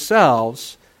above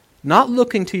yourselves, not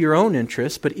looking to your own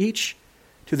interests, but each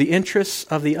to the interests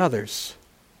of the others.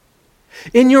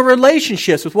 In your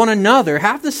relationships with one another,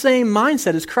 have the same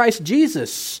mindset as Christ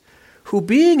Jesus, who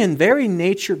being in very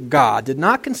nature God, did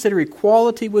not consider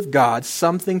equality with God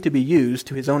something to be used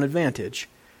to his own advantage.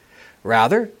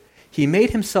 Rather, he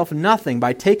made himself nothing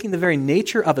by taking the very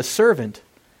nature of a servant.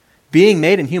 Being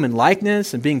made in human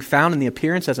likeness and being found in the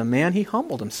appearance as a man, he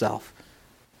humbled himself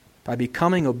by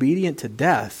becoming obedient to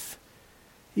death,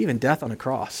 even death on a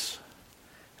cross.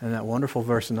 And that wonderful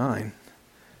verse 9,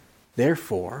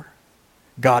 "Therefore,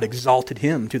 God exalted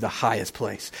him to the highest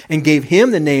place and gave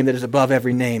him the name that is above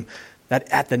every name, that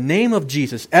at the name of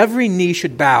Jesus every knee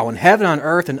should bow in heaven, on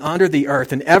earth, and under the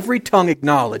earth, and every tongue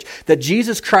acknowledge that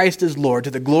Jesus Christ is Lord,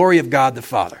 to the glory of God the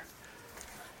Father."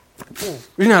 Isn't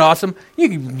that awesome? You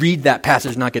can read that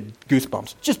passage and not get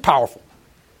goosebumps. It's just powerful.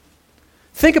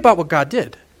 Think about what God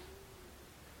did.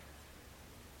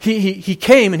 He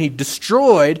came and he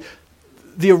destroyed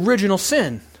the original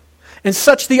sin in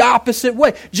such the opposite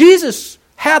way. Jesus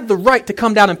had the right to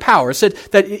come down in power. It said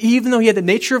that even though he had the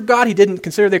nature of God, he didn't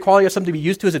consider the equality as something to be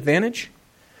used to his advantage.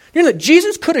 You know that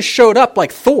Jesus could have showed up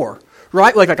like Thor,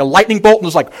 right? Like a lightning bolt, and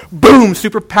was like, boom,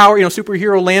 superpower,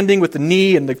 superhero landing with the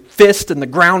knee and the fist, and the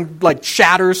ground like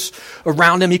shatters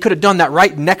around him. He could have done that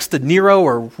right next to Nero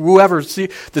or whoever,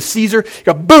 the Caesar.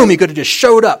 Boom, he could have just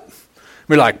showed up.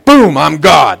 We're like, boom, I'm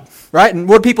God, right? And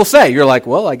what do people say? You're like,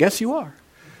 well, I guess you are.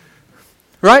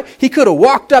 Right? He could have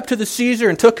walked up to the Caesar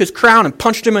and took his crown and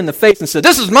punched him in the face and said,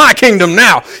 "This is my kingdom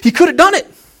now." He could have done it.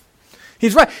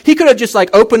 He's right. He could have just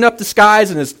opened up the skies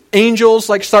and his angels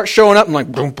start showing up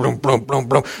and boom, boom, boom, boom,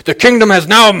 boom. The kingdom is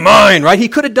now mine, right? He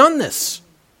could have done this.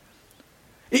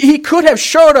 He could have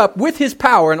showed up with his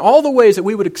power in all the ways that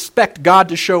we would expect God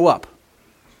to show up.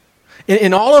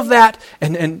 In all of that,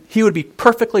 and he would be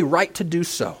perfectly right to do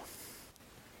so.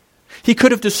 He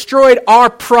could have destroyed our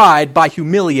pride by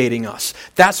humiliating us.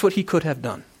 That's what he could have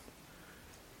done.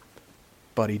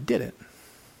 But he didn't.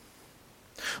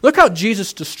 Look how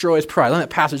Jesus destroys pride. Look at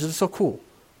that passage. It's so cool.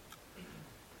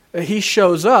 He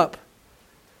shows up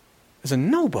as a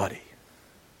nobody.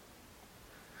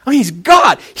 I mean, he's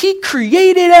God. He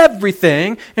created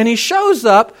everything, and he shows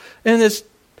up in this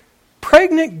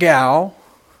pregnant gal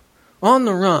on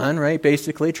the run, right,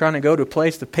 basically trying to go to a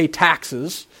place to pay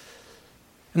taxes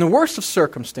in the worst of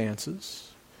circumstances,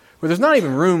 where there's not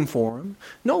even room for him.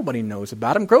 Nobody knows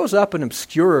about him. Grows up in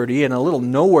obscurity in a little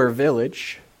nowhere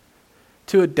village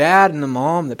to a dad and a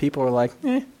mom that people are like,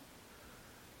 eh.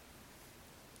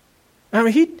 I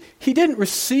mean, he didn't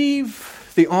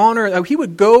receive the honor. He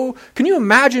would go, can you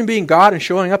imagine being God and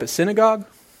showing up at synagogue?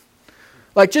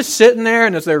 Like just sitting there,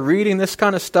 and as they're reading this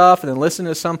kind of stuff and then listening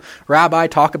to some rabbi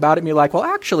talk about it and be like, well,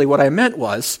 actually what I meant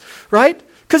was, right?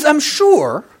 Because I'm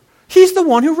sure he's the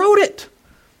one who wrote it.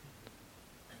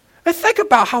 I think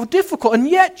about how difficult, and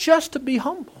yet just to be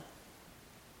humble.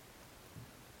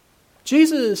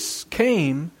 Jesus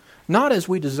came not as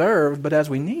we deserved, but as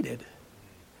we needed.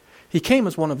 He came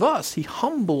as one of us. He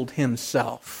humbled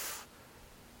himself.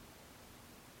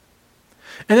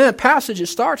 And in that passage, it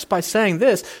starts by saying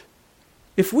this: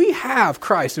 if we have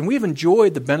Christ and we've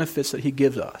enjoyed the benefits that he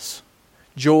gives us,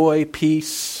 joy,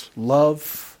 peace,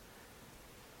 love,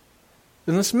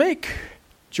 then let's make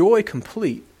joy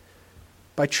complete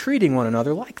by treating one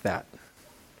another like that.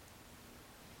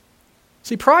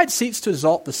 See, pride seeks to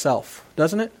exalt the self,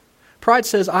 doesn't it? Pride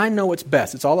says, I know what's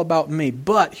best. It's all about me.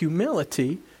 But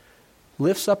humility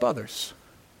lifts up others.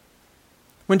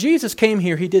 When Jesus came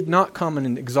here, he did not come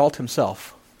and exalt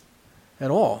himself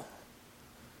at all.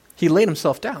 He laid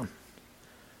himself down.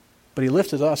 But he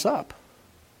lifted us up.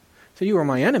 So you were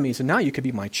my enemies, and now you could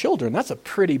be my children. That's a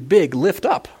pretty big lift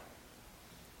up.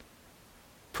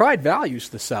 Pride values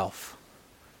the self.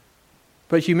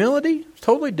 But humility,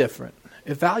 totally different.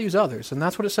 It values others, and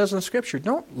that's what it says in the Scripture.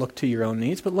 Don't look to your own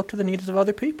needs, but look to the needs of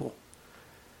other people.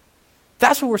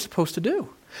 That's what we're supposed to do.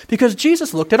 Because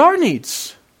Jesus looked at our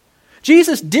needs.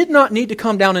 Jesus did not need to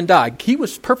come down and die. He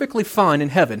was perfectly fine in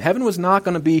heaven. Heaven was not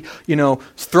going to be,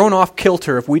 thrown off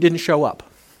kilter if we didn't show up.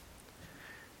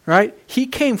 Right? He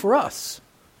came for us.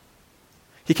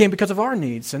 He came because of our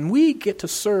needs, and we get to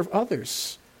serve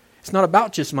others. It's not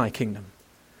about just my kingdom.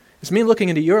 It's me looking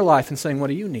into your life and saying, what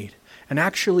do you need? And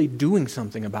actually doing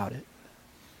something about it.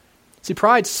 See,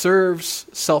 pride serves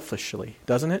selfishly,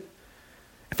 doesn't it?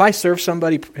 If I serve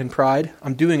somebody in pride,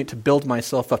 I'm doing it to build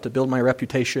myself up, to build my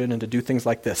reputation, and to do things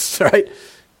like this, right?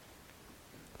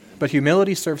 But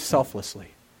humility serves selflessly.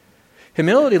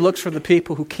 Humility looks for the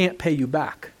people who can't pay you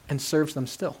back and serves them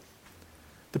still.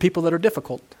 The people that are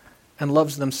difficult and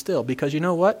loves them still. Because you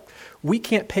know what? We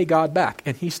can't pay God back,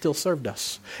 and he still served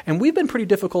us. And we've been pretty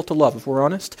difficult to love, if we're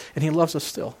honest, and he loves us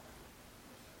still.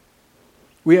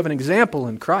 We have an example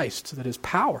in Christ that is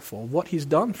powerful, what he's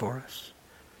done for us.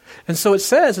 And so it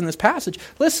says in this passage,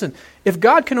 listen, if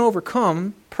God can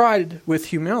overcome pride with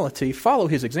humility, follow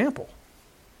his example.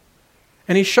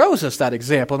 And he shows us that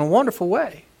example in a wonderful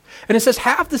way. And it says,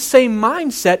 have the same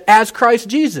mindset as Christ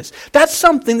Jesus. That's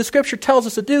something the Scripture tells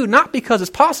us to do, not because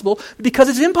it's possible, but because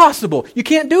it's impossible. You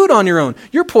can't do it on your own.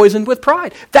 You're poisoned with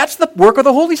pride. That's the work of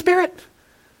the Holy Spirit.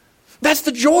 That's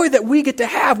the joy that we get to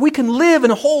have. We can live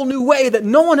in a whole new way that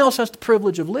no one else has the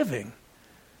privilege of living.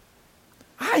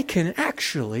 I can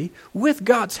actually, with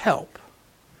God's help,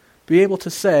 be able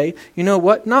to say, you know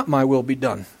what, not my will be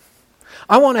done.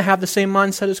 I want to have the same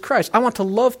mindset as Christ. I want to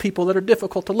love people that are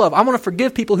difficult to love. I want to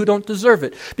forgive people who don't deserve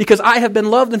it because I have been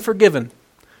loved and forgiven.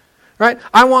 Right?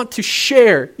 I want to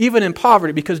share even in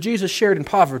poverty because Jesus shared in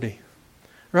poverty.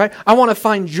 Right? I want to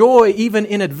find joy even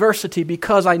in adversity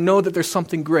because I know that there's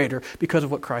something greater because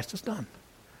of what Christ has done.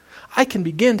 I can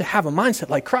begin to have a mindset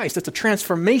like Christ. It's a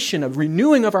transformation, a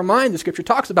renewing of our mind the Scripture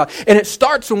talks about. And it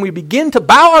starts when we begin to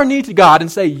bow our knee to God and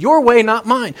say, your way, not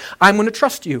mine. I'm going to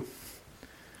trust you.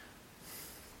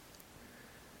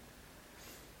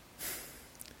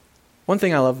 One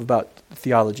thing I love about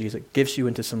theology is it gives you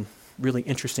into some really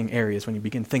interesting areas when you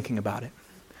begin thinking about it.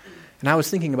 And I was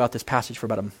thinking about this passage for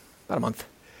about a month.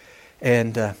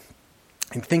 And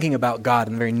thinking about God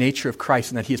and the very nature of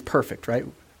Christ and that he is perfect, right?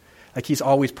 Like he's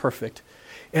always perfect.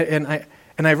 And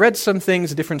I read some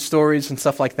things, different stories and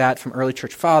stuff like that from early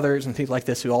church fathers and things like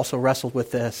this who also wrestled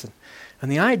with this.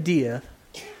 And the idea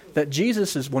that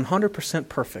Jesus is 100%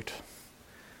 perfect,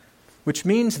 which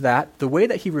means that the way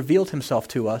that he revealed himself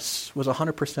to us was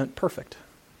 100% perfect.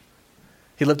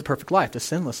 He lived a perfect life, a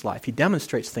sinless life. He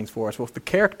demonstrates things for us. Well, the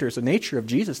characters, the nature of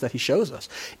Jesus that he shows us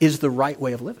is the right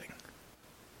way of living.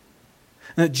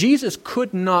 And that Jesus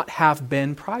could not have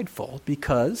been prideful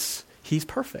because he's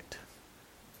perfect.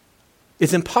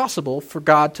 It's impossible for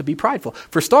God to be prideful.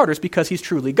 For starters, because he's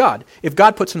truly God. If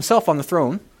God puts himself on the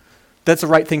throne, that's the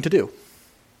right thing to do.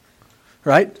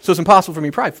 Right? So it's impossible for me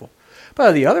to be prideful.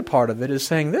 But the other part of it is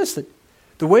saying this, that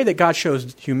the way that God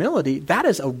shows humility, that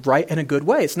is a right and a good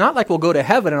way. It's not like we'll go to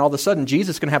heaven and all of a sudden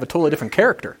Jesus is going to have a totally different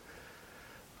character.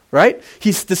 Right?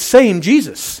 He's the same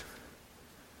Jesus.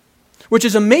 Which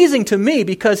is amazing to me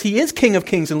because he is King of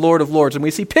Kings and Lord of Lords. And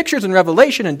we see pictures in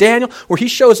Revelation and Daniel where he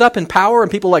shows up in power and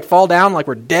people like fall down like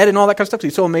we're dead and all that kind of stuff.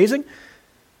 He's so amazing.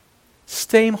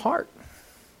 Same heart.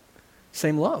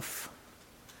 Same love.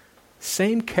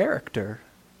 Same character.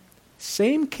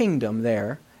 Same kingdom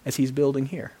there as he's building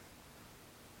here.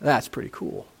 That's pretty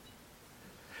cool.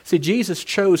 See, Jesus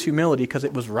chose humility because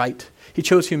it was right. He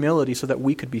chose humility so that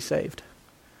we could be saved.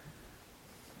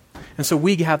 And so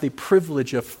we have the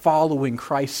privilege of following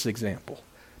Christ's example.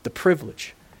 The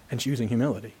privilege and choosing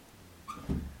humility.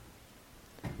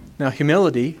 Now,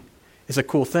 humility is a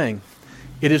cool thing.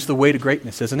 It is the way to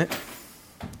greatness, isn't it?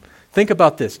 Think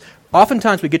about this.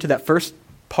 Oftentimes we get to that first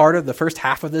part of the first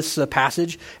half of this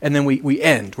passage, and then we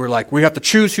end. We're like, we have to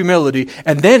choose humility.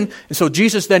 And so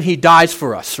Jesus, then he dies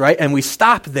for us, right? And we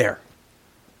stop there.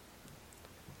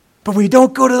 But we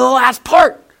don't go to the last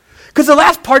part. Because the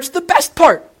last part's the best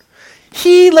part.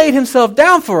 He laid himself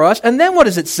down for us, and then what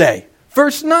does it say?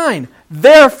 Verse 9,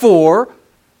 therefore,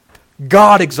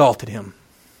 God exalted him.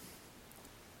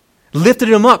 Lifted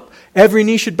him up Every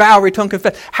knee should bow, every tongue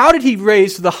confess. How did he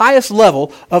raise to the highest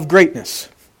level of greatness?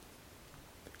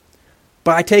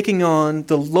 By taking on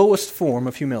the lowest form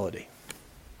of humility.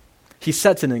 He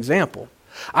sets an example.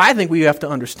 I think we have to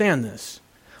understand this.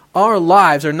 Our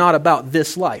lives are not about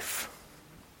this life.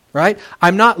 Right?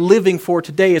 I'm not living for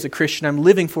today as a Christian. I'm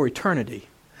living for eternity.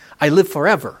 I live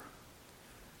forever.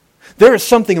 There is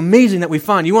something amazing that we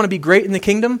find. You want to be great in the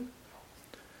kingdom?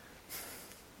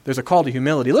 There's a call to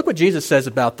humility. Look what Jesus says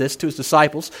about this to his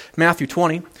disciples. Matthew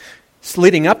 20.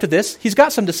 Leading up to this, he's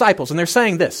got some disciples, and they're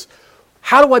saying this.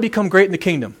 How do I become great in the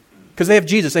kingdom? Because they have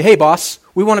Jesus. Say, hey, boss,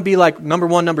 we want to be like number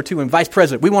one, number two, and vice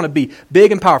president. We want to be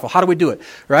big and powerful. How do we do it?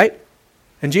 Right?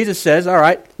 And Jesus says, all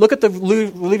right, look at the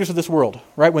leaders of this world.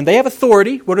 Right? When they have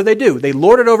authority, what do? They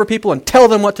lord it over people and tell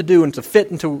them what to do and to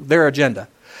fit into their agenda.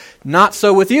 Not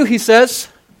so with you, he says.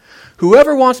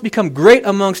 Whoever wants to become great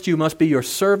amongst you must be your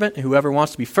servant, and whoever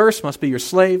wants to be first must be your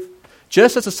slave.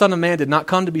 Just as the Son of Man did not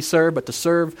come to be served, but to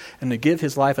serve and to give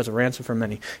his life as a ransom for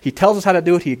many. He tells us how to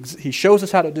do it. He shows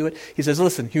us how to do it. He says,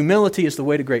 listen, humility is the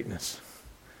way to greatness.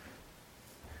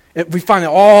 We find it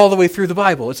all the way through the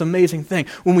Bible. It's an amazing thing.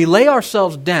 When we lay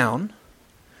ourselves down,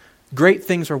 great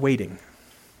things are waiting.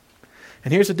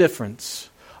 And here's the difference.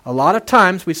 A lot of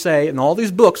times we say, in all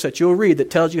these books that you'll read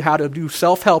that tells you how to do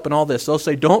self-help and all this, they'll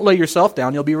say, don't lay yourself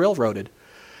down, you'll be railroaded.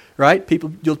 Right?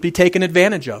 You'll be taken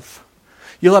advantage of.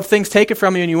 You'll have things taken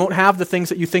from you and you won't have the things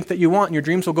that you think that you want and your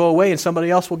dreams will go away and somebody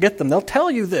else will get them. They'll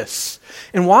tell you this.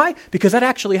 And why? Because that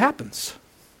actually happens.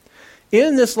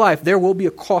 In this life, there will be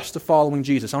a cost to following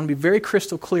Jesus. I want to be very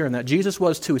crystal clear in that. Jesus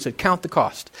was too. He said, count the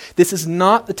cost. This is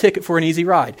not the ticket for an easy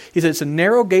ride. He said, it's a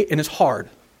narrow gate and it's hard.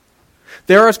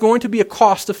 There is going to be a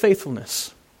cost of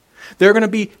faithfulness. There are going to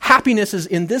be happinesses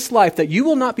in this life that you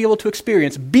will not be able to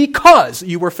experience because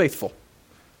you were faithful.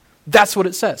 That's what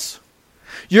it says.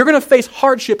 You're going to face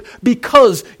hardship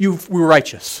because you were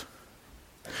righteous.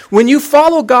 When you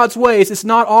follow God's ways, it's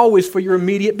not always for your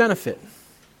immediate benefit.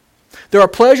 There are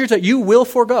pleasures that you will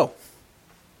forego.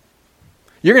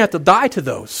 You're going to have to die to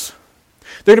those.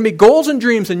 There are going to be goals and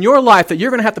dreams in your life that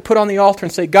you're going to have to put on the altar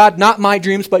and say, God, not my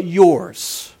dreams, but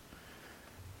yours.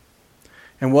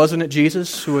 And wasn't it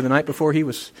Jesus who the night before he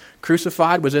was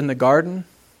crucified was in the garden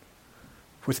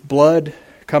with blood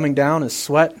coming down as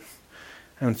sweat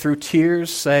and through tears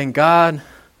saying, God,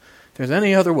 if there's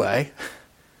any other way,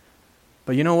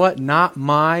 but you know what? Not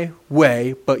my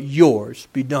way, but yours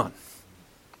be done.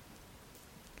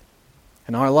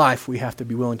 In our life, we have to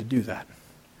be willing to do that.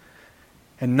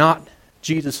 And not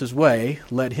Jesus' way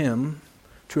led him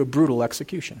to a brutal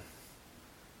execution.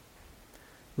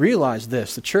 Realize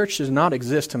this, the church does not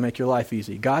exist to make your life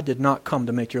easy. God did not come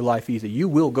to make your life easy. You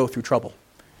will go through trouble.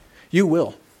 You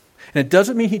will. And it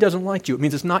doesn't mean he doesn't like you. It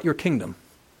means it's not your kingdom.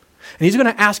 And he's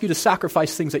going to ask you to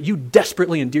sacrifice things that you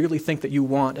desperately and dearly think that you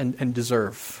want and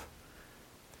deserve.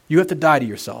 You have to die to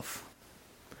yourself.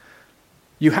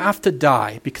 You have to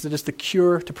die because it is the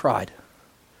cure to pride.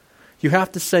 You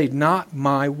have to say, not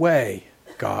my way,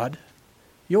 God,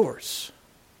 yours.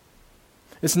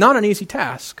 It's not an easy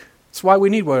task. That's why we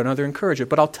need one another, encourage it.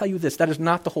 But I'll tell you this, that is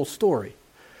not the whole story.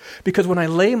 Because when I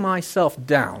lay myself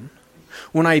down,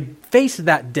 when I face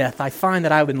that death, I find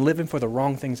that I've been living for the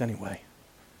wrong things anyway.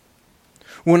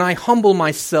 When I humble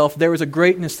myself, there is a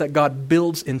greatness that God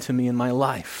builds into me in my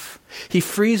life. He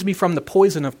frees me from the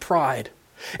poison of pride,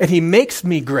 and he makes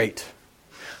me great.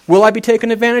 Will I be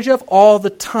taken advantage of? All the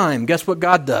time. Guess what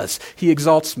God does? He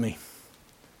exalts me.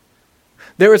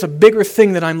 There is a bigger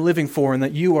thing that I'm living for and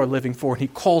that you are living for, and he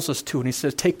calls us to, and he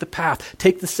says, take the path,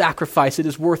 take the sacrifice, it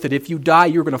is worth it. If you die,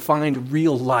 you're going to find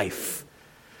real life.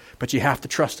 But you have to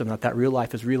trust him that real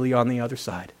life is really on the other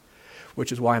side,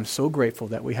 which is why I'm so grateful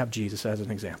that we have Jesus as an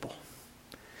example.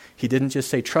 He didn't just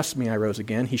say, trust me, I rose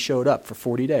again. He showed up for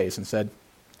 40 days and said,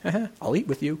 I'll eat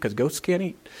with you because ghosts can't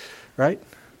eat, right?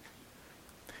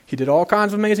 He did all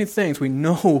kinds of amazing things. We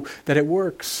know that it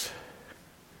works.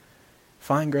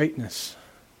 Find greatness.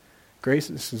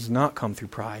 Greatness does not come through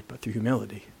pride, but through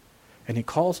humility. And he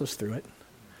calls us through it.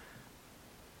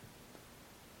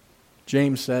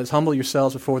 James says, humble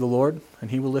yourselves before the Lord, and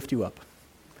he will lift you up.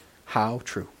 How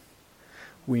true.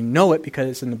 We know it because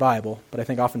it's in the Bible, but I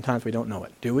think oftentimes we don't know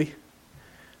it. Do we?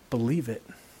 Believe it.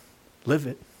 Live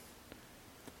it.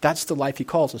 That's the life he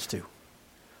calls us to.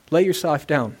 Lay yourself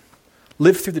down.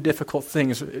 Live through the difficult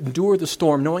things. Endure the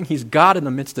storm, knowing he's God in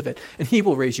the midst of it, and he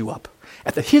will raise you up.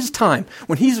 At his time,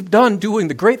 when he's done doing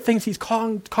the great things he's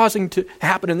causing to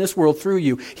happen in this world through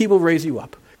you, he will raise you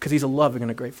up because he's a loving and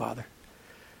a great Father.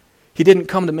 He didn't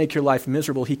come to make your life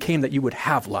miserable. He came that you would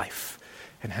have life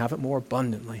and have it more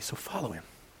abundantly. So follow him.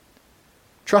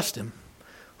 Trust him.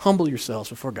 Humble yourselves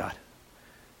before God.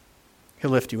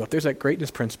 He'll lift you up. There's that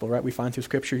greatness principle, right? We find through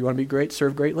Scripture. You want to be great,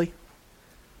 serve greatly?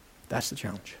 That's the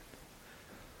challenge.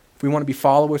 If we want to be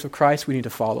followers of Christ, we need to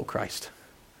follow Christ.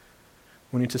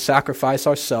 We need to sacrifice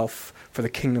ourselves for the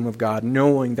kingdom of God,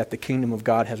 knowing that the kingdom of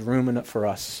God has room in it for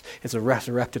us. It's a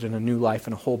resurrected and a new life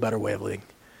and a whole better way of living.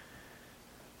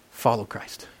 Follow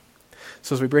Christ.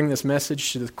 So as we bring this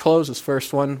message to the close, this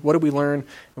first one, what do we learn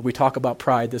when we talk about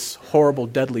pride? This horrible,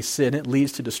 deadly sin. It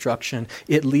leads to destruction.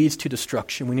 It leads to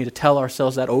destruction. We need to tell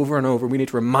ourselves that over and over. We need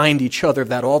to remind each other of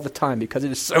that all the time because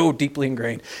it is so deeply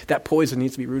ingrained. That poison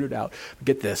needs to be rooted out. But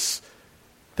get this,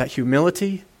 that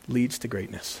humility leads to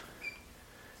greatness.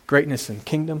 Greatness in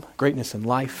kingdom, greatness in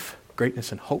life,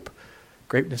 greatness in hope,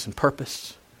 greatness in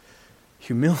purpose.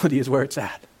 Humility is where it's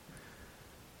at.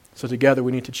 So together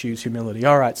we need to choose humility.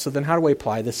 All right, so then how do we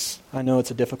apply this? I know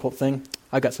it's a difficult thing.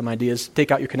 I've got some ideas.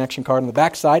 Take out your connection card on the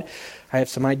back side. I have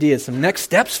some ideas, some next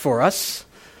steps for us.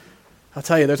 I'll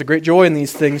tell you, there's a great joy in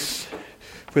these things.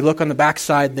 If we look on the back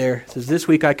side there, it says, this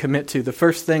week I commit to. The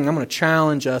first thing I'm going to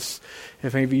challenge us,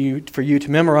 for you to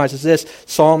memorize is this,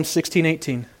 Psalm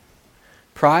 16:18.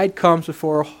 Pride comes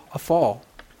before a fall.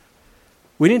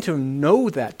 We need to know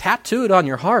that. Tattoo it on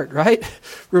your heart, right?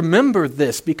 Remember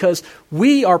this, because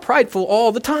we are prideful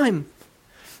all the time.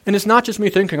 And it's not just me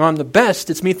thinking I'm the best,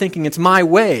 it's me thinking it's my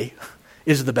way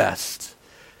is the best.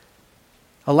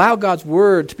 Allow God's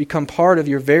word to become part of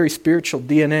your very spiritual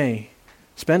DNA.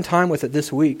 Spend time with it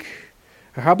this week.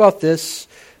 Or how about this?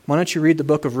 Why don't you read the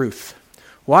book of Ruth?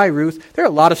 Why Ruth? There are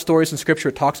a lot of stories in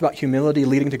Scripture that talks about humility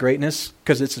leading to greatness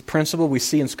because it's a principle we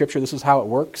see in Scripture. This is how it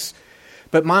works.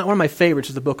 But one of my favorites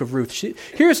is the book of Ruth.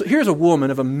 Here's a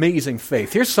woman of amazing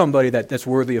faith. Here's somebody that's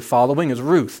worthy of following is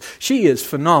Ruth. She is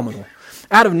phenomenal.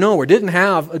 Out of nowhere, didn't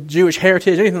have a Jewish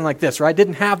heritage, anything like this, right?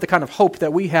 Didn't have the kind of hope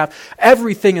that we have.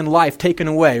 Everything in life taken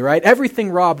away, right?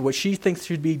 Everything robbed, what she thinks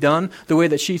should be done, the way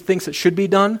that she thinks it should be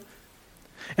done.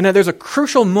 And that there's a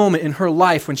crucial moment in her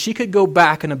life when she could go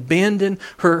back and abandon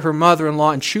her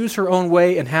mother-in-law and choose her own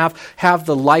way and have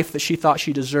the life that she thought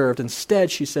she deserved.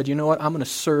 Instead, she said, you know what? I'm going to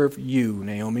serve you,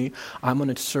 Naomi. I'm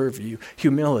going to serve you.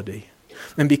 Humility.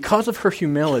 And because of her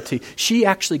humility, she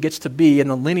actually gets to be in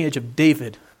the lineage of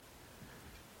David.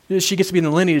 She gets to be in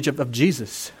the lineage of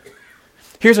Jesus.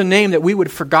 Here's a name that we would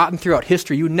have forgotten throughout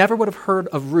history. You never would have heard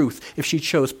of Ruth if she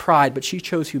chose pride, but she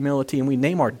chose humility, and we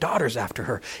name our daughters after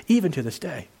her, even to this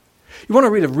day. You want to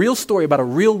read a real story about a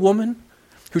real woman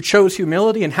who chose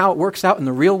humility and how it works out in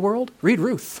the real world? Read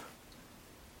Ruth.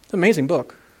 It's an amazing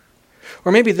book.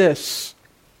 Or maybe this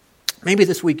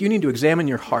week you need to examine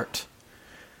your heart.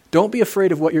 Don't be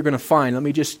afraid of what you're going to find.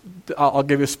 I'll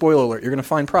give you a spoiler alert. You're going to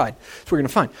find pride. That's what you're going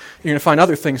to find. You're going to find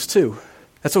other things too.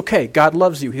 That's okay. God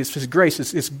loves you. His grace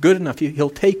is good enough. He'll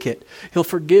take it. He'll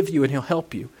forgive you and He'll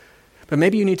help you. But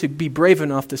maybe you need to be brave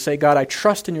enough to say, God, I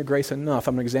trust in your grace enough.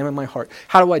 I'm going to examine my heart.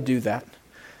 How do I do that?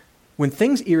 When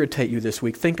things irritate you this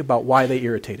week, think about why they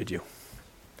irritated you.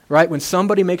 Right? When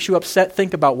somebody makes you upset,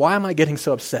 think about why am I getting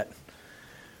so upset?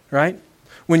 Right?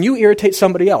 When you irritate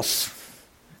somebody else,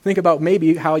 think about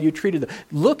maybe how you treated them.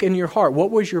 Look in your heart. What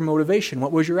was your motivation?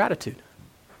 What was your attitude?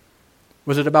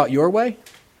 Was it about your way?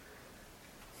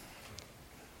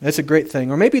 That's a great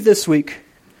thing. Or maybe this week,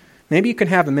 maybe you can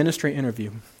have a ministry interview.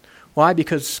 Why?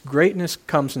 Because greatness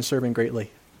comes in serving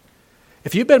greatly.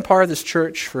 If you've been part of this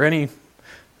church for any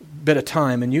bit of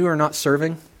time and you are not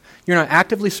serving, you're not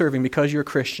actively serving because you're a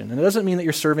Christian. And it doesn't mean that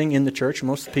you're serving in the church.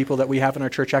 Most of the people that we have in our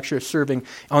church actually are serving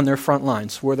on their front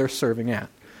lines, where they're serving at.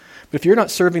 But if you're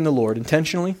not serving the Lord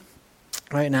intentionally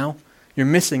right now, you're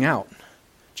missing out.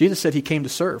 Jesus said He came to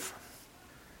serve.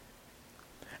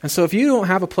 And so if you don't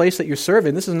have a place that you're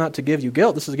serving, this is not to give you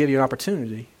guilt, this is to give you an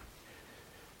opportunity.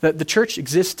 That the church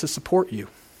exists to support you.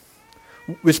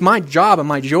 It's my job and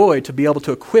my joy to be able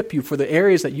to equip you for the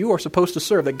areas that you are supposed to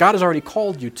serve, that God has already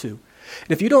called you to. And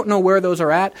if you don't know where those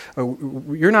are at, or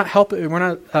you're not helping,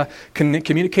 we're not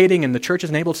communicating and the church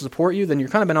isn't able to support you, then you're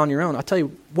kind of been on your own. I'll tell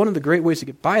you, one of the great ways to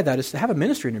get by that is to have a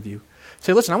ministry interview.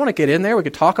 Say, listen, I want to get in there. We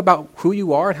could talk about who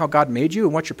you are and how God made you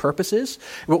and what your purpose is.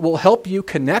 We'll help you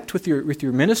connect with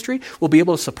your ministry. We'll be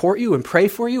able to support you and pray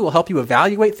for you. We'll help you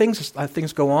evaluate things as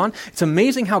things go on. It's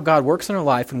amazing how God works in our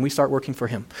life when we start working for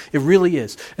Him. It really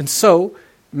is. And so,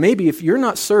 maybe if you're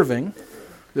not serving,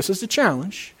 this is the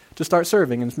challenge, to start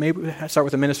serving, and maybe start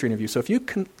with a ministry interview. So if you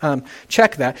can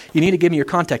check that, you need to give me your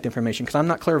contact information, because I'm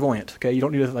not clairvoyant, okay? You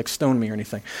don't need to stone me or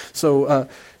anything. So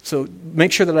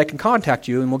make sure that I can contact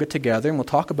you, and we'll get together, and we'll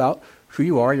talk about who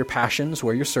you are, your passions,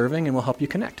 where you're serving, and we'll help you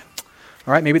connect.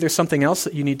 All right, maybe there's something else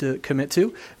that you need to commit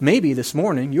to. Maybe this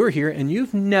morning you're here, and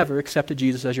you've never accepted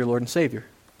Jesus as your Lord and Savior.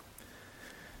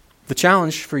 The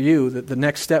challenge for you, the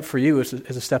next step for you is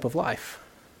a step of life.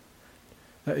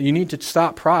 You need to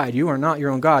stop pride. You are not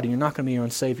your own God, and you're not going to be your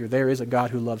own Savior. There is a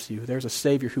God who loves you. There's a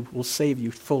Savior who will save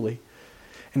you fully.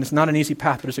 And it's not an easy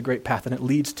path, but it's a great path, and it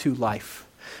leads to life.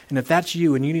 And if that's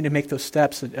you and you need to make those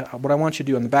steps, what I want you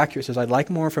to do on the back here says, I'd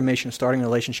like more information starting a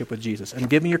relationship with Jesus. And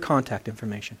give me your contact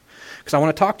information. Because I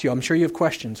want to talk to you. I'm sure you have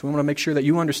questions. We want to make sure that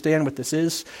you understand what this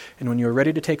is. And when you're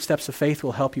ready to take steps of faith,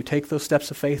 we'll help you take those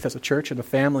steps of faith as a church and a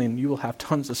family, and you will have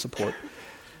tons of support.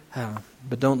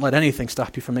 But don't let anything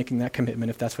stop you from making that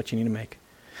commitment if that's what you need to make.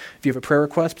 If you have a prayer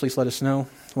request, please let us know.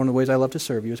 One of the ways I love to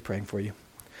serve you is praying for you.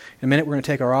 In a minute, we're going to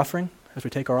take our offering. As we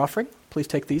take our offering, please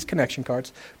take these connection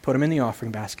cards, put them in the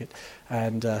offering basket,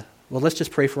 and let's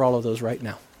just pray for all of those right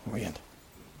now when we end.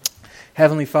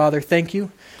 Heavenly Father, thank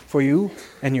you for you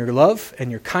and your love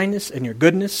and your kindness and your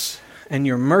goodness and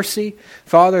your mercy.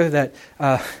 Father, that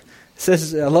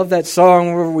says, I love that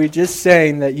song where we just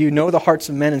sang that you know the hearts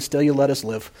of men and still you let us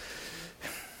live.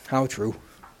 How true.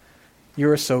 You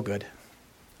are so good.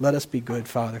 Let us be good,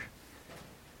 Father.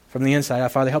 From the inside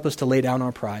out, Father, help us to lay down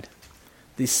our pride.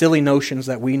 These silly notions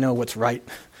that we know what's right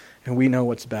and we know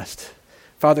what's best.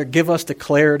 Father, give us the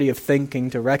clarity of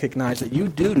thinking to recognize that you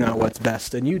do know what's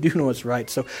best and you do know what's right,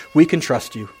 so we can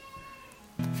trust you.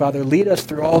 Father, lead us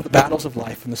through all the battles of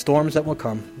life and the storms that will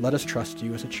come. Let us trust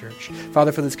you as a church.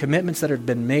 Father, for these commitments that have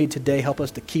been made today, help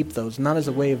us to keep those, not as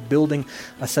a way of building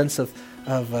a sense of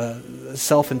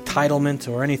self-entitlement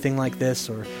or anything like this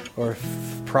or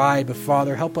pride, but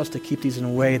Father, help us to keep these in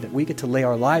a way that we get to lay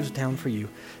our lives down for you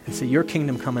and see your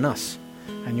kingdom come in us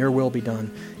and your will be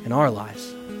done in our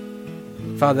lives.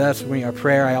 Father, that's our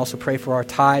prayer. I also pray for our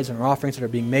tithes and our offerings that are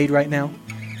being made right now.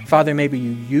 Father, maybe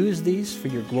you use these for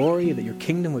your glory, that your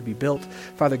kingdom would be built.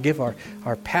 Father, give our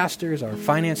pastors, our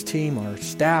finance team, our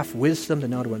staff wisdom to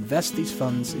know to invest these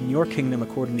funds in your kingdom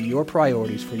according to your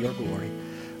priorities for your glory.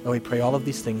 Lord, we pray all of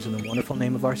these things in the wonderful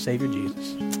name of our Savior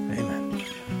Jesus. Amen.